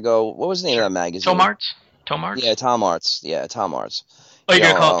years ago. What was the name of that magazine? Tom Arts? Yeah, Tom Arts. Oh, you're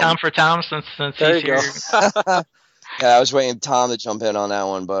going to call it Tom for Tom since there he's here? Yeah, I was waiting for Tom to jump in on that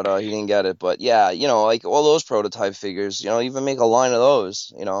one, but he didn't get it. But yeah, like all those prototype figures, even make a line of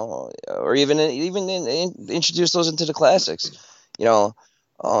those, or even introduce those into the classics,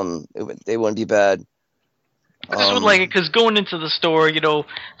 they wouldn't be bad. I just would like it because going into the store,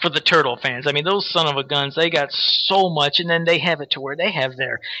 for the Turtle fans, I mean, those son of a guns, they got so much, and then they have it to where they have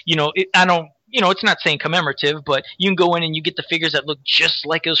their, I don't, it's not saying commemorative, but you can go in and you get the figures that look just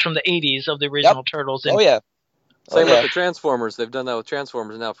like it was from the 80s of the original Turtles. And, yeah. Same with the Transformers. They've done that with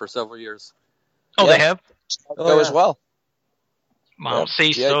Transformers now for several years. Oh, they have? As well. Mom,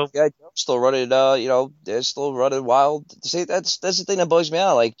 see, so still running. They're still running wild. See, that's the thing that bugs me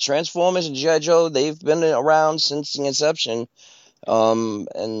out. Like Transformers and G.I. Joe, they've been around since the inception. And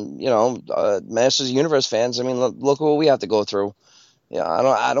Masters of the Universe fans. I mean, look what we have to go through. Yeah,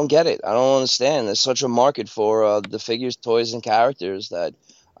 I don't get it. I don't understand. There's such a market for the figures, toys, and characters that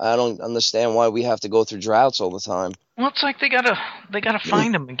I don't understand why we have to go through droughts all the time. Well, it's like they gotta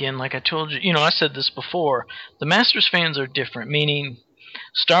find them again. Like I told you, I said this before. The Masters fans are different, meaning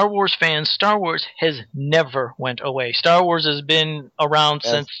Star Wars fans. Star Wars has never went away. Star Wars has been around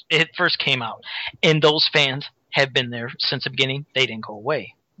since it first came out, and those fans have been there since the beginning. They didn't go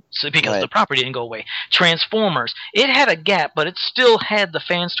away. So because the property didn't go away. Transformers, it had a gap, but it still had the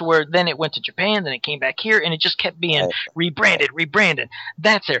fans to where then it went to Japan, then it came back here, and it just kept being rebranded.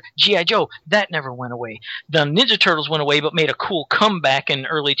 That's there. G.I. Joe, that never went away. The Ninja Turtles went away, but made a cool comeback in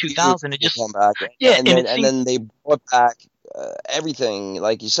early 2000. It just come back. And then they brought back everything,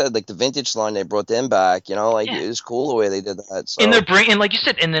 like you said, like the vintage line. They brought them back. It was cool the way they did that. So. And they're bringing, like you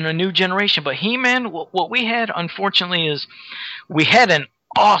said, and then a new generation. But He-Man, what we had, unfortunately, is we had an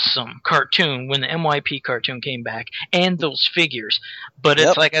awesome cartoon when the MYP cartoon came back, and those figures. But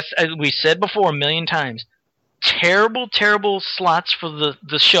it's like we said before a million times, terrible slots for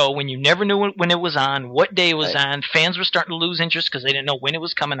the show when you never knew when it was on, what day it was on. Fans were starting to lose interest because they didn't know when it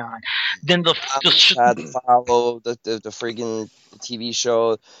was coming on. Then had to follow the freaking TV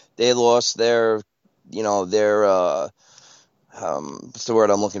show. They lost their what's the word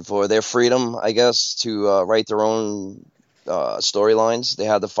I'm looking for? Their freedom, I guess, to write their own storylines. They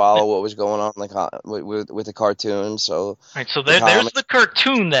had to follow what was going on with the cartoon. So there's the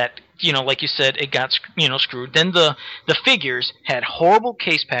cartoon that like you said, it got screwed. Then the figures had horrible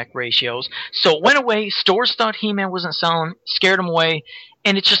case pack ratios, so it went away. Stores thought He-Man wasn't selling, scared them away,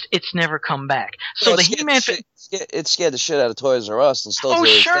 and it's never come back. So the He-Man it scared the shit out of Toys R Us, and still. Oh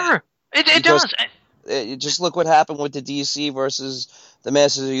sure, it does. Just look what happened with the DC versus the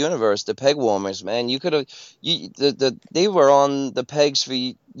Masters of the Universe, the peg warmers, man. You could have, they were on the pegs for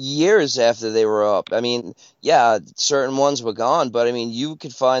years after they were up. I mean, certain ones were gone, but I mean, you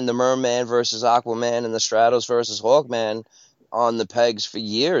could find the Merman versus Aquaman and the Stratos versus Hawkman on the pegs for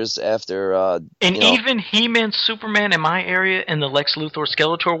years after. Even He-Man, Superman in my area, and the Lex Luthor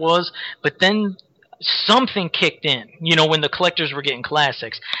Skeletor was, but then something kicked in, when the collectors were getting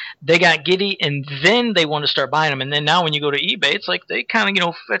classics. They got giddy, and then they want to start buying them. And then now when you go to eBay, it's like they kind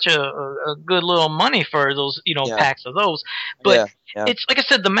of, fetch a good little money for those, packs of those. But it's like I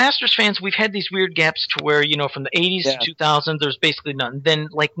said, the Masters fans, we've had these weird gaps to where, from the 80s to 2000, there's basically nothing. Then,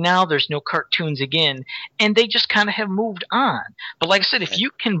 like now, there's no cartoons again, and they just kind of have moved on. But like I said, if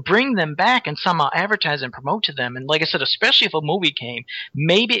you can bring them back and somehow advertise and promote to them, and like I said, especially if a movie came,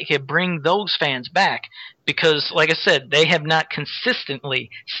 maybe it could bring those fans back. Because, like I said, they have not consistently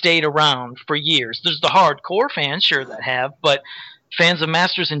stayed around for years. There's the hardcore fans, sure, that have, but fans of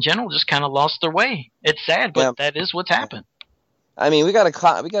Masters in general just kind of lost their way. It's sad, but that is what's happened. I mean, we got a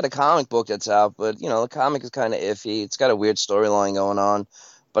comic book that's out, but the comic is kind of iffy. It's got a weird storyline going on.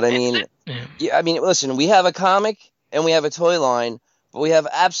 But I mean, listen, we have a comic and we have a toy line, but we have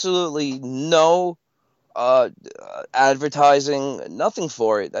absolutely no advertising, nothing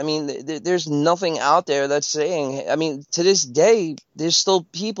for it. I mean, there's nothing out there that's saying. I mean, to this day, there's still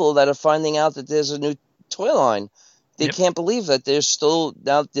people that are finding out that there's a new toy line. They can't believe that there's still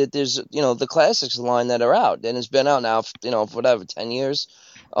now that there's the classics line that are out, and it's been out now for, whatever 10 years,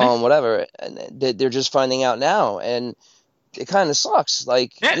 whatever, and they're just finding out now, and it kind of sucks.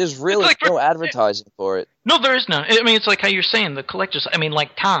 Like there's really no advertising for it. No, there is none. I mean, it's like how you're saying the collectors. I mean,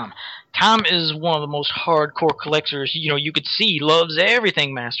 like Tom. Tom is one of the most hardcore collectors, you could see. He loves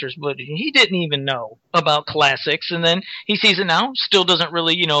everything Masters, but he didn't even know about classics. And then he sees it now, still doesn't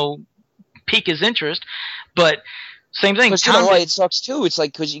really, pique his interest. But same thing. But you know why it sucks too? It's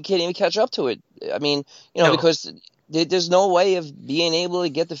like because you can't even catch up to it. I mean, because there's no way of being able to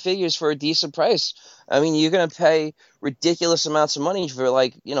get the figures for a decent price. I mean, you're going to pay ridiculous amounts of money for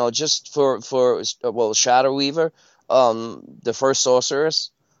just for Shadow Weaver, the first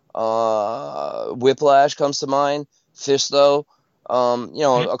Sorceress. Whiplash comes to mind. Fisto,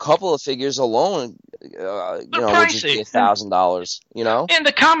 A couple of figures alone, would just be $1,000. And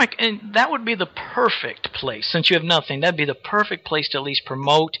the comic, and that would be the perfect place. Since you have nothing, that'd be the perfect place to at least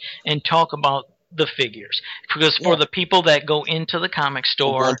promote and talk about the figures, because for the people that go into the comic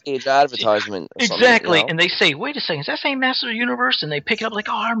store, one-page advertisement, exactly, and they say, "Wait a second, is that same Master of the Universe?" And they pick it up like,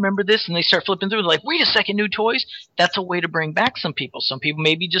 "Oh, I remember this," and they start flipping through, like, "Wait a second, new toys." That's a way to bring back some people. Some people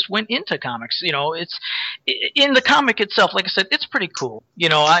maybe just went into comics. It's in the comic itself. Like I said, it's pretty cool.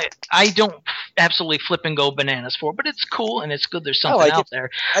 I don't absolutely flip and go bananas for it, but it's cool and it's good. There's something out there.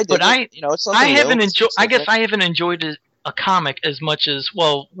 It's something I haven't new. enjoyed. I guess I haven't enjoyed it. A comic as much as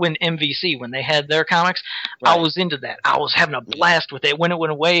when MVC, when they had their comics, right. I was into that. I was having a blast with it. When it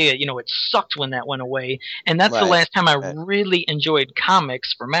went away, it sucked when that went away, and that's the last time I really enjoyed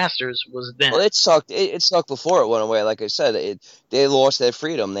comics for Masters was then. Well, it sucked. It sucked before it went away. Like I said, they lost their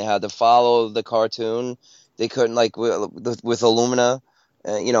freedom. They had to follow the cartoon. They couldn't, like with Illumina,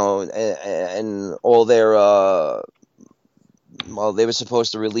 and all their they were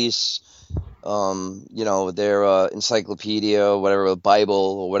supposed to release. Their encyclopedia or whatever, Bible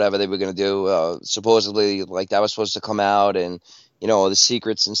or whatever they were going to do, supposedly, like, that was supposed to come out, and, the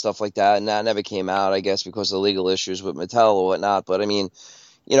secrets and stuff like that, and that never came out, I guess, because of legal issues with Mattel or whatnot. But, I mean,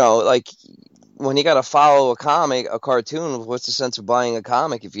 like, when you got to follow a cartoon, what's the sense of buying a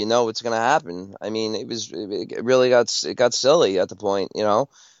comic if you know what's going to happen? I mean, it really got silly at the point, and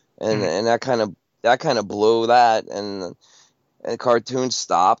that kind of blew that, and cartoons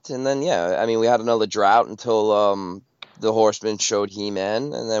stopped, and then we had another drought until the Horsemen showed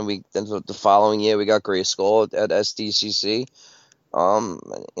He-Man, and then the following year we got Grayskull at SDCC,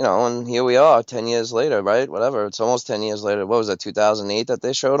 and here we are 10 years later, right? Whatever, it's almost 10 years later. What was that, 2008 that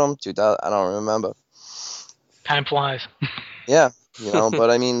they showed them? 2000, I don't remember. Time flies. Yeah, but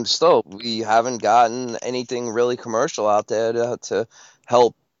I mean, still, we haven't gotten anything really commercial out there to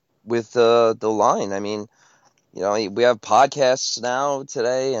help with the line. I mean, we have podcasts now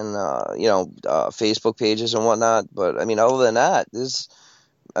today and, Facebook pages and whatnot. But, I mean, other than that,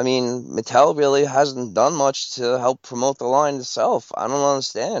 Mattel really hasn't done much to help promote the line itself. I don't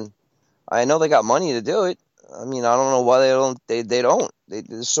understand. I know they got money to do it. I mean, I don't know why they don't.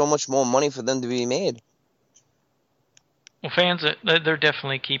 There's so much more money for them to be made. Well, fans, they're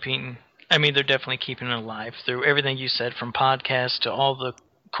definitely keeping it alive through everything you said, from podcasts to all the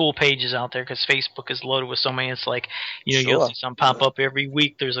cool pages out there, because Facebook is loaded with so many. It's like, you'll see some pop up every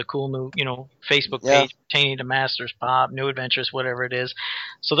week. There's a cool new, Facebook page pertaining to Masters Pop, New Adventures, whatever it is.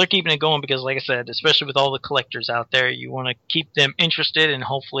 So they're keeping it going because, like I said, especially with all the collectors out there, you want to keep them interested and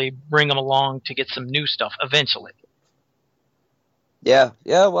hopefully bring them along to get some new stuff eventually. Yeah.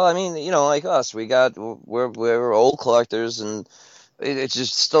 Well, I mean, like us, we're old collectors, and it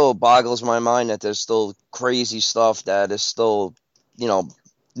just still boggles my mind that there's still crazy stuff that is still,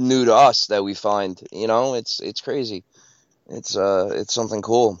 new to us that we find. It's crazy. It's something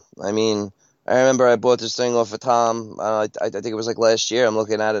cool. I mean, I remember I bought this thing off of Tom. I think it was like last year. I'm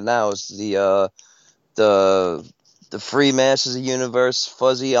looking at it now. It's the free Masters of the Universe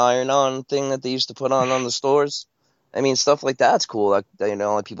fuzzy iron-on thing that they used to put on the stores. I mean, stuff like that's cool. Like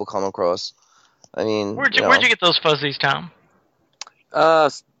people come across. I mean, where'd you get those fuzzies, Tom?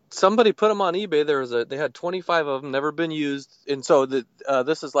 Somebody put them on eBay. They had 25 of them, never been used, and so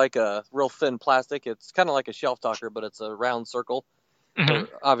this is like a real thin plastic. It's kind of like a shelf talker, but it's a round circle.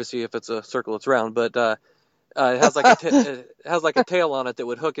 Mm-hmm. Obviously, if it's a circle, it's round. But it has like a tail on it that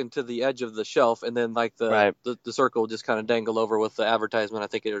would hook into the edge of the shelf, and then like the circle just kind of dangle over with the advertisement. I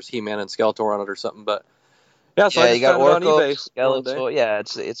think there's He-Man and Skeletor on it or something, but. Yeah, so I you got found it on Orko, Skeletor. Yeah,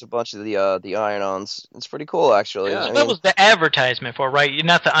 it's a bunch of the iron-ons. It's pretty cool, actually. Yeah. So that was the advertisement for, right?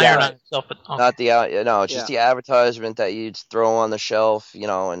 Not the iron-on itself, but not the it's just the advertisement that you throw on the shelf, and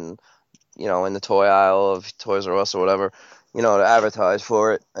in the toy aisle of Toys R Us or whatever, to advertise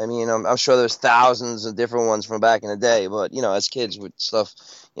for it. I mean, I'm sure there's thousands of different ones from back in the day, but as kids with stuff,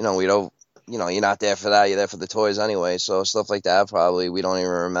 we don't. You're not there for that. You're there for the toys anyway. So stuff like that probably we don't even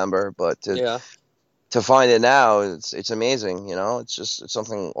remember, but to find it now, it's amazing, it's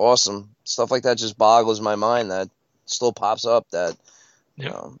something awesome. Stuff like that just boggles my mind that still pops up that,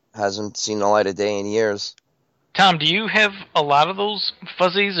 hasn't seen the light of day in years. Tom, do you have a lot of those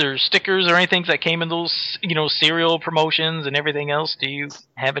fuzzies or stickers or anything that came in those, cereal promotions and everything else? Do you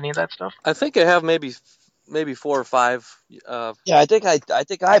have any of that stuff? I think I have maybe 4 or 5. I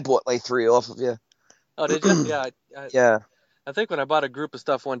think I bought like 3 off of you. Oh, did you? Yeah. Yeah. I think when I bought a group of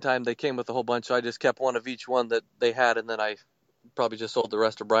stuff one time, they came with a whole bunch, so I just kept one of each one that they had, and then I probably just sold the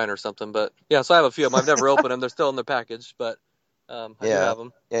rest to Brian or something. But yeah, so I have a few of them. I've never opened them; they're still in the package, but I do have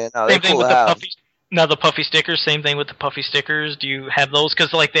them. Yeah, no, they're cool to have. Now the puffy stickers, same thing with the puffy stickers. Do you have those?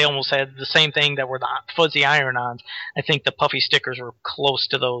 Because like they almost had the same thing that were the fuzzy iron-ons. I think the puffy stickers were close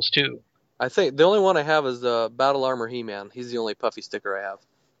to those too. I think the only one I have is the Battle Armor He-Man. He's the only puffy sticker I have.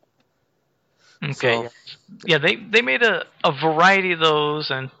 Okay. So, Yeah, they made a variety of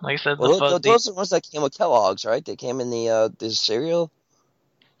those, and like I said, the Well, fuzzy. those are the ones that came with Kellogg's, right? They came in the cereal.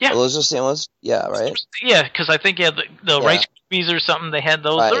 Yeah. Are those the same ones? Yeah, right. Yeah, because I think the Yeah. Rice Krispies or something. They had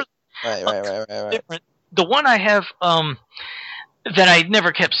those. Right. They're Right. different. The one I have that I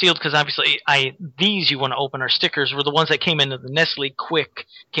never kept sealed because obviously these you want to open are stickers were the ones that came into the Nestle Quick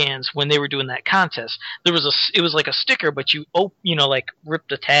cans when they were doing that contest. It was like a sticker, but you like ripped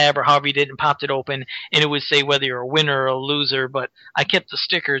the tab or however you did and popped it open, and it would say whether you're a winner or a loser. But I kept the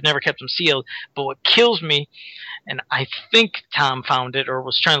stickers, never kept them sealed. But what kills me, and I think Tom found it or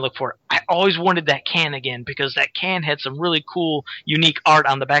was trying to look for it, I always wanted that can again because that can had some really cool, unique art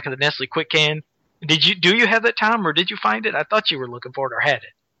on the back of the Nestle Quick can. Do you have that, Tom, or did you find it? I thought you were looking for it or had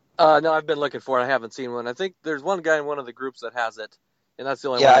it. no, I've been looking for it. I haven't seen one. I think there's one guy in one of the groups that has it, and that's the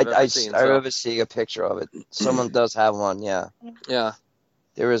only one I've ever seen. I remember seeing a picture of it. Someone does have one. Yeah. Yeah.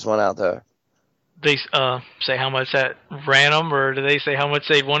 There is one out there. They say how much that ran them, or do they say how much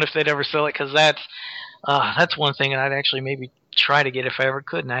they'd won if they'd ever sell it? Because that's one thing I'd actually maybe try to get if I ever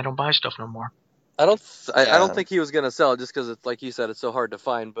could, and I don't buy stuff no more. I don't think he was going to sell it just because it's like you said, it's so hard to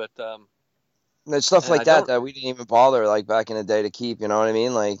find. But There's stuff like that we didn't even bother like back in the day to keep. You know what I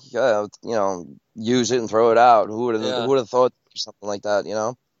mean? Like, use it and throw it out. Who would have thought something like that? You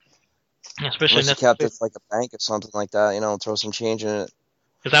know, especially unless you kept it like a bank or something like that. Throw some change in it.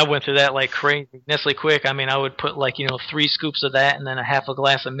 Because I went through that like crazy. Nestle Quick, I mean, I would put 3 scoops of that and then a half a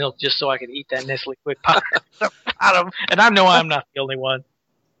glass of milk just so I could eat that Nestle Quick powder. And I know I'm not the only one.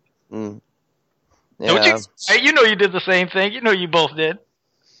 Yeah. You did the same thing. You both did.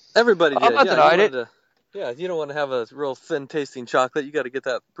 Everybody did. Not denied it. You don't want to have a real thin tasting chocolate. You got to get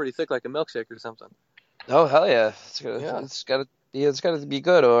that pretty thick like a milkshake or something. Oh hell yeah! It's got to be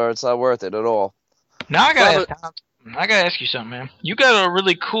good or it's not worth it at all. Now I gotta ask you something, man. You got a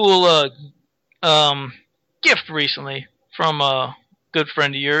really cool gift recently from a good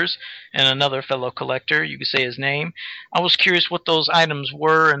friend of yours and another fellow collector. You could say his name. I was curious what those items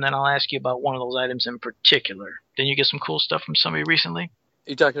were, and then I'll ask you about one of those items in particular. Didn't you get some cool stuff from somebody recently?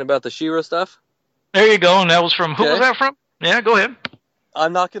 You talking about the She-Ra stuff? There you go, and that was from who was that from? Yeah, go ahead.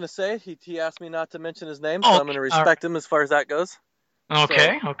 I'm not going to say. He asked me not to mention his name, so I'm going to respect him as far as that goes.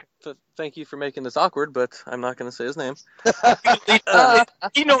 Okay. So thank you for making this awkward, but I'm not going to say his name.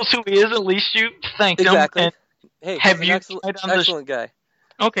 He knows who he is. At least you thanked him. Exactly. And hey, have you excellent guy.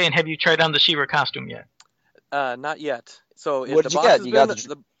 Okay, and have you tried on the She-Ra costume yet? Not yet. So what did you get? You got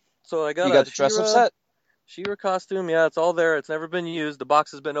the dress-up set. She-Ra costume, yeah, it's all there. It's never been used. The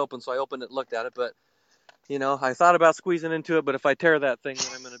box has been open, so I opened it and looked at it. But, I thought about squeezing into it, but if I tear that thing, then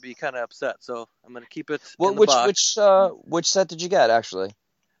I'm going to be kind of upset. So I'm going to keep it in the box. Which set did you get, actually?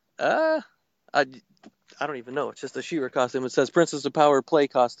 I don't even know. It's just a She-Ra costume. It says Princess of Power play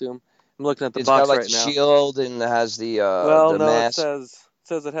costume. I'm looking at the box right now. It's got the shield and it has the mask. It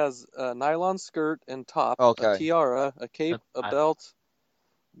says it has a nylon skirt and top, okay. A tiara, a cape, a belt,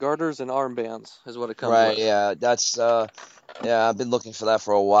 garters, and armbands is what it comes with. Right, yeah. That's, I've been looking for that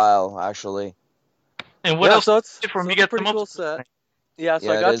for a while, actually. And what else? So it's a pretty cool set. Yeah,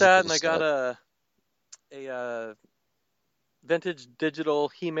 so I got that, and I got a vintage digital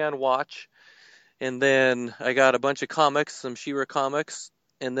He-Man watch, and then I got a bunch of comics, some She-Ra comics,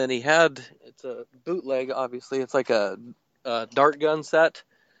 and then it's a bootleg, obviously. It's like a dart gun set.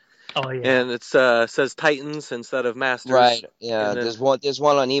 Oh yeah. And it says Titans instead of Masters. Right. Yeah. There's one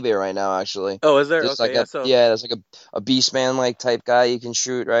on eBay right now, actually. Oh, is there? There's okay. There's like a Beastman like type guy you can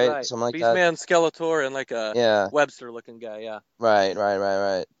shoot, right? Something like that. Beastman, Skeletor, and like a Webster looking guy. Yeah. Right.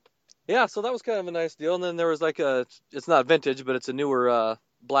 Yeah. So that was kind of a nice deal. And then there was it's not vintage, but it's a newer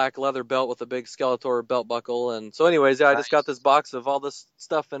black leather belt with a big Skeletor belt buckle. And so, anyways, I just got this box of all this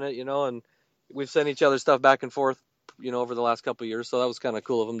stuff in it, and we've sent each other stuff back and forth, over the last couple of years. So that was kind of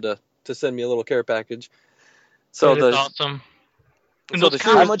cool of them to send me a little care package. So that's awesome. And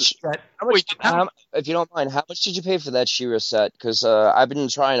how much, if you don't mind, how much did you pay for that She-Ra set? Because I've been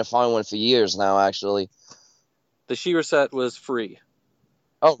trying to find one for years now, actually. The She-Ra set was free.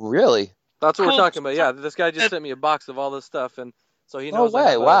 Oh, really? That's what we're talking about. Yeah, this guy just sent me a box of all this stuff, and so he knows. No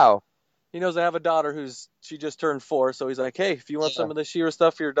way! Wow. He knows I have a daughter she just turned 4, so he's like, hey, if you want some of the She-Ra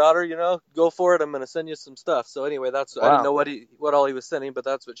stuff for your daughter, go for it. I'm going to send you some stuff. So anyway, I didn't know what all he was sending, but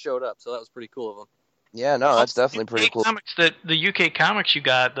that's what showed up. So that was pretty cool of him. Yeah, no, that's definitely pretty UK cool. Comics the UK comics you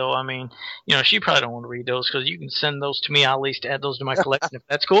got though. I mean, she probably don't want to read those because you can send those to me. I'll at least add those to my collection if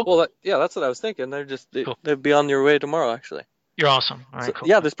that's cool. Well, yeah, that's what I was thinking. Cool. They'd be on your way tomorrow, actually. You're awesome. All right, So, cool.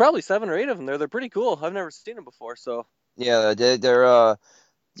 yeah, there's probably 7 or 8 of them there. They're pretty cool. I've never seen them before, so. Yeah, they're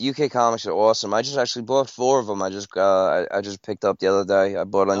UK comics are awesome. I just actually bought 4 of them. I just picked up the other day. I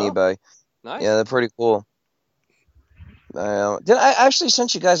bought on eBay. Nice. Yeah, they're pretty cool. Did I actually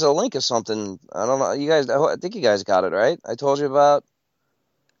sent you guys a link or something? I don't know. You guys, I think you guys got it, right? I told you about.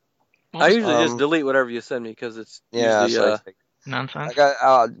 I usually just delete whatever you send me because it's usually nonsense. I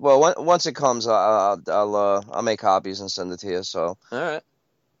got once it comes, I'll make copies and send it to you. So all right.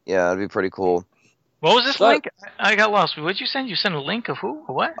 Yeah, it'd be pretty cool. What was this link? I got lost. What'd you send? You sent a link of who?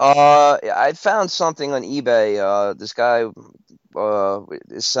 What? I found something on eBay. This guy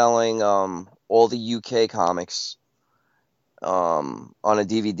is selling all the UK comics on a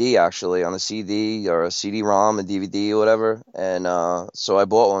DVD, actually, on a CD or a CD-ROM, a DVD or whatever. And so I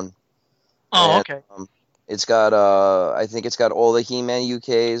bought one. Oh, okay. It's got I think it's got all the He-Man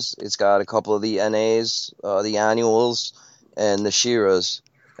UKs. It's got a couple of the NAs, the annuals, and the She-Ras.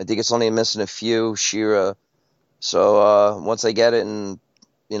 I think it's only missing a few She-Ra. So once I get it and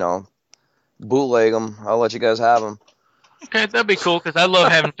bootleg them, I'll let you guys have them. Okay, that'd be cool because I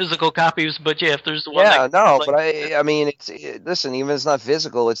love having physical copies. But yeah, if there's the one, but I mean, listen, even if it's not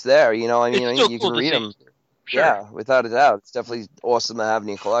physical, it's there. You it's you cool can read them. Sure. Yeah, without a doubt, it's definitely awesome to have in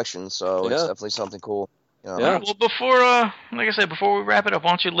your collection. So it's definitely something cool. Yeah. Well, before like I said, before we wrap it up,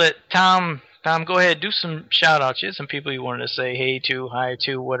 why don't you let Tom, go ahead, do some shout outs. You had some people you wanted to say hey to, hi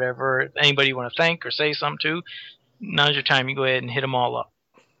to, whatever. Anybody you want to thank or say something to. Now's your time. You go ahead and hit them all up.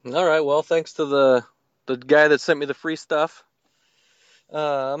 All right. Well, thanks to the guy that sent me the free stuff.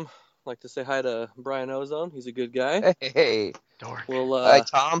 I'd like to say hi to Brian Ozone. He's a good guy. Hey. Dork. Well, hi,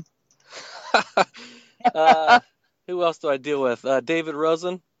 Tom. Who else do I deal with? David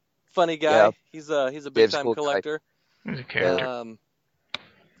Rosen, funny guy. Yeah. He's a big time collector. He's a character.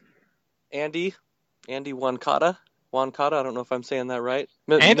 Andy Wankata. I don't know if I'm saying that right.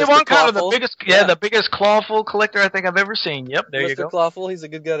 Andy Wankata, the biggest clawful collector I think I've ever seen. Yep, there you go. Mr. Clawful, he's a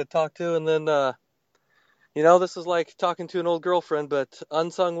good guy to talk to. And then, this is like talking to an old girlfriend, but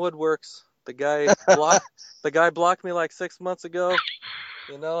Unsung Woodworks. The guy blocked me like 6 months ago.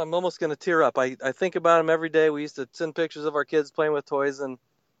 I'm almost going to tear up. I think about him every day. We used to send pictures of our kids playing with toys, and,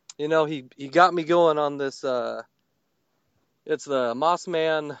 he got me going on this, it's the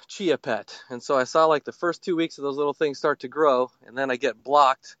Mossman Chia Pet. And so I saw like the first 2 weeks of those little things start to grow, and then I get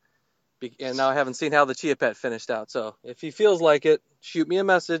blocked, and now I haven't seen how the Chia Pet finished out. So if he feels like it, shoot me a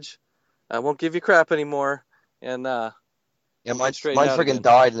message. I won't give you crap anymore. And, mine freaking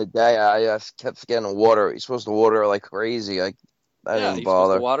died in a day. I kept forgetting to water it. You're supposed to water it like crazy. I didn't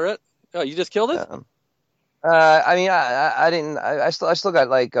bother. To water it? Oh, you just killed it? Yeah. I mean, I didn't. I still got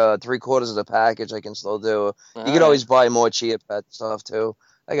like 3/4 of the package. I can still do. You can always buy more Chia Pet stuff too.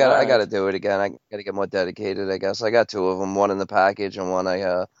 I got to do it again. I got to get more dedicated. I guess I got 2 of them. One in the package and one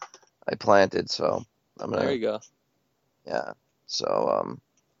I planted. So there you go. Yeah. So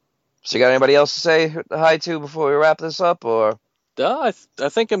so you got anybody else to say hi to before we wrap this up, or? I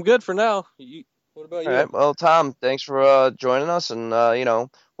think I'm good for now. What about you? All right. Well, Tom, thanks for joining us, and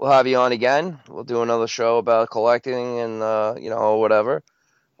we'll have you on again. We'll do another show about collecting and whatever.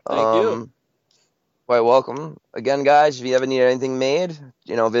 Thank you. Quite welcome. Again, guys, if you ever need anything made,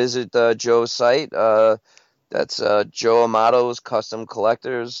 visit Joe's site. That's Joe Amato's Custom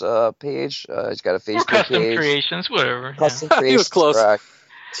Collectors page. He's got a Facebook custom page. Creations, whatever. Custom He Creations. was close. Correct.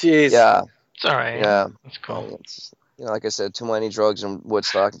 Jeez. Yeah. It's all right. Yeah. That's cool. It's, like I said, too many drugs in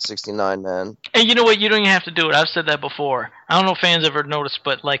Woodstock in '69, man. And you know what? You don't even have to do it. I've said that before. I don't know if fans ever noticed,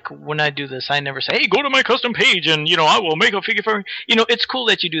 but like when I do this, I never say, "Hey, go to my custom page and I will make a figure for you." It's cool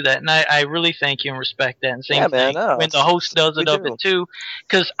that you do that, and I really thank you and respect that. And same thing when the host does it of it too,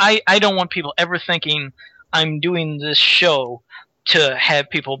 because I don't want people ever thinking I'm doing this show to have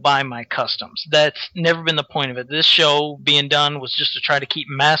people buy my customs. That's never been the point of it. This show being done was just to try to keep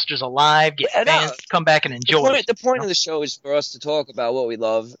masters alive, get fans to come back and enjoy it. The point of the show is for us to talk about what we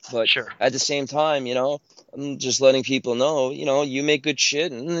love, but sure. At the same time, I'm just letting people know, you make good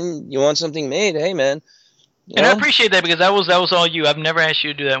shit and you want something made, hey man. And I appreciate that because that was all you. I've never asked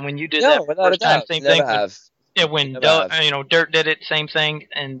you to do that. When you did that first time, same thing. Yeah, when Dirt did it, same thing.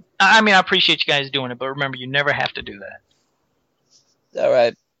 And I mean, I appreciate you guys doing it, but remember, you never have to do that. All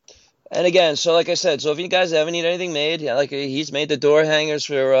right. And again, so like I said, so if you guys ever need anything made, he's made the door hangers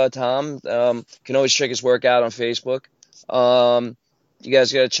for Tom. You can always check his work out on Facebook. You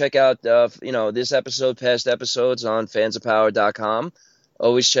guys got to check out, this episode, past episodes on fansofpower.com.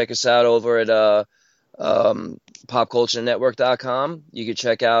 Always check us out over at popculturenetwork.com. You can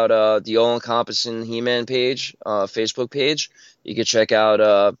check out the All Encompassing He-Man page, Facebook page. You can check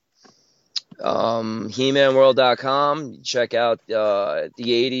out HeManWorld.com. Check out the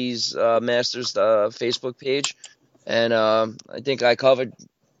 80s Masters Facebook page. And I think I covered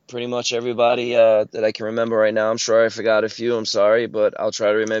pretty much everybody that I can remember right now. I'm sure I forgot a few. I'm sorry, but I'll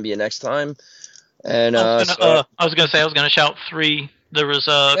try to remember you next time. And I was gonna say I was gonna shout 3. There was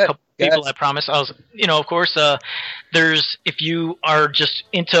a couple people I promised. Of course, there's, if you are just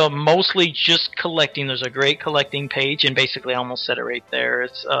into mostly just collecting, there's a great collecting page, and basically I almost said it right there.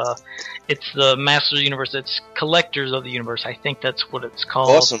 It's the Masters of the Universe. It's Collectors of the Universe. I think that's what it's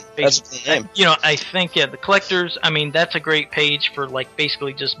called. Awesome. That's the name. I think the Collectors. I mean, that's a great page for like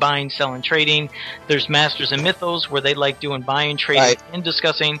basically just buying, selling, trading. There's Masters and Mythos where they like doing buying, trading, and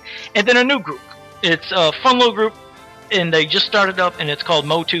discussing. And then a new group. It's a fun little group, and they just started up, and it's called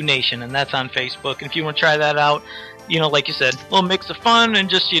Motu Nation, and that's on Facebook. And if you want to try that out, like you said, a little mix of fun and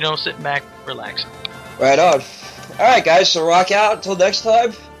just, sitting back, relaxing. Right on. All right, guys, so rock out until next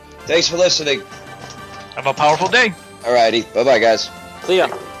time. Thanks for listening. Have a powerful day. All righty. Bye-bye, guys. See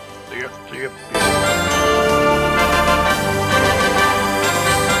ya. See ya.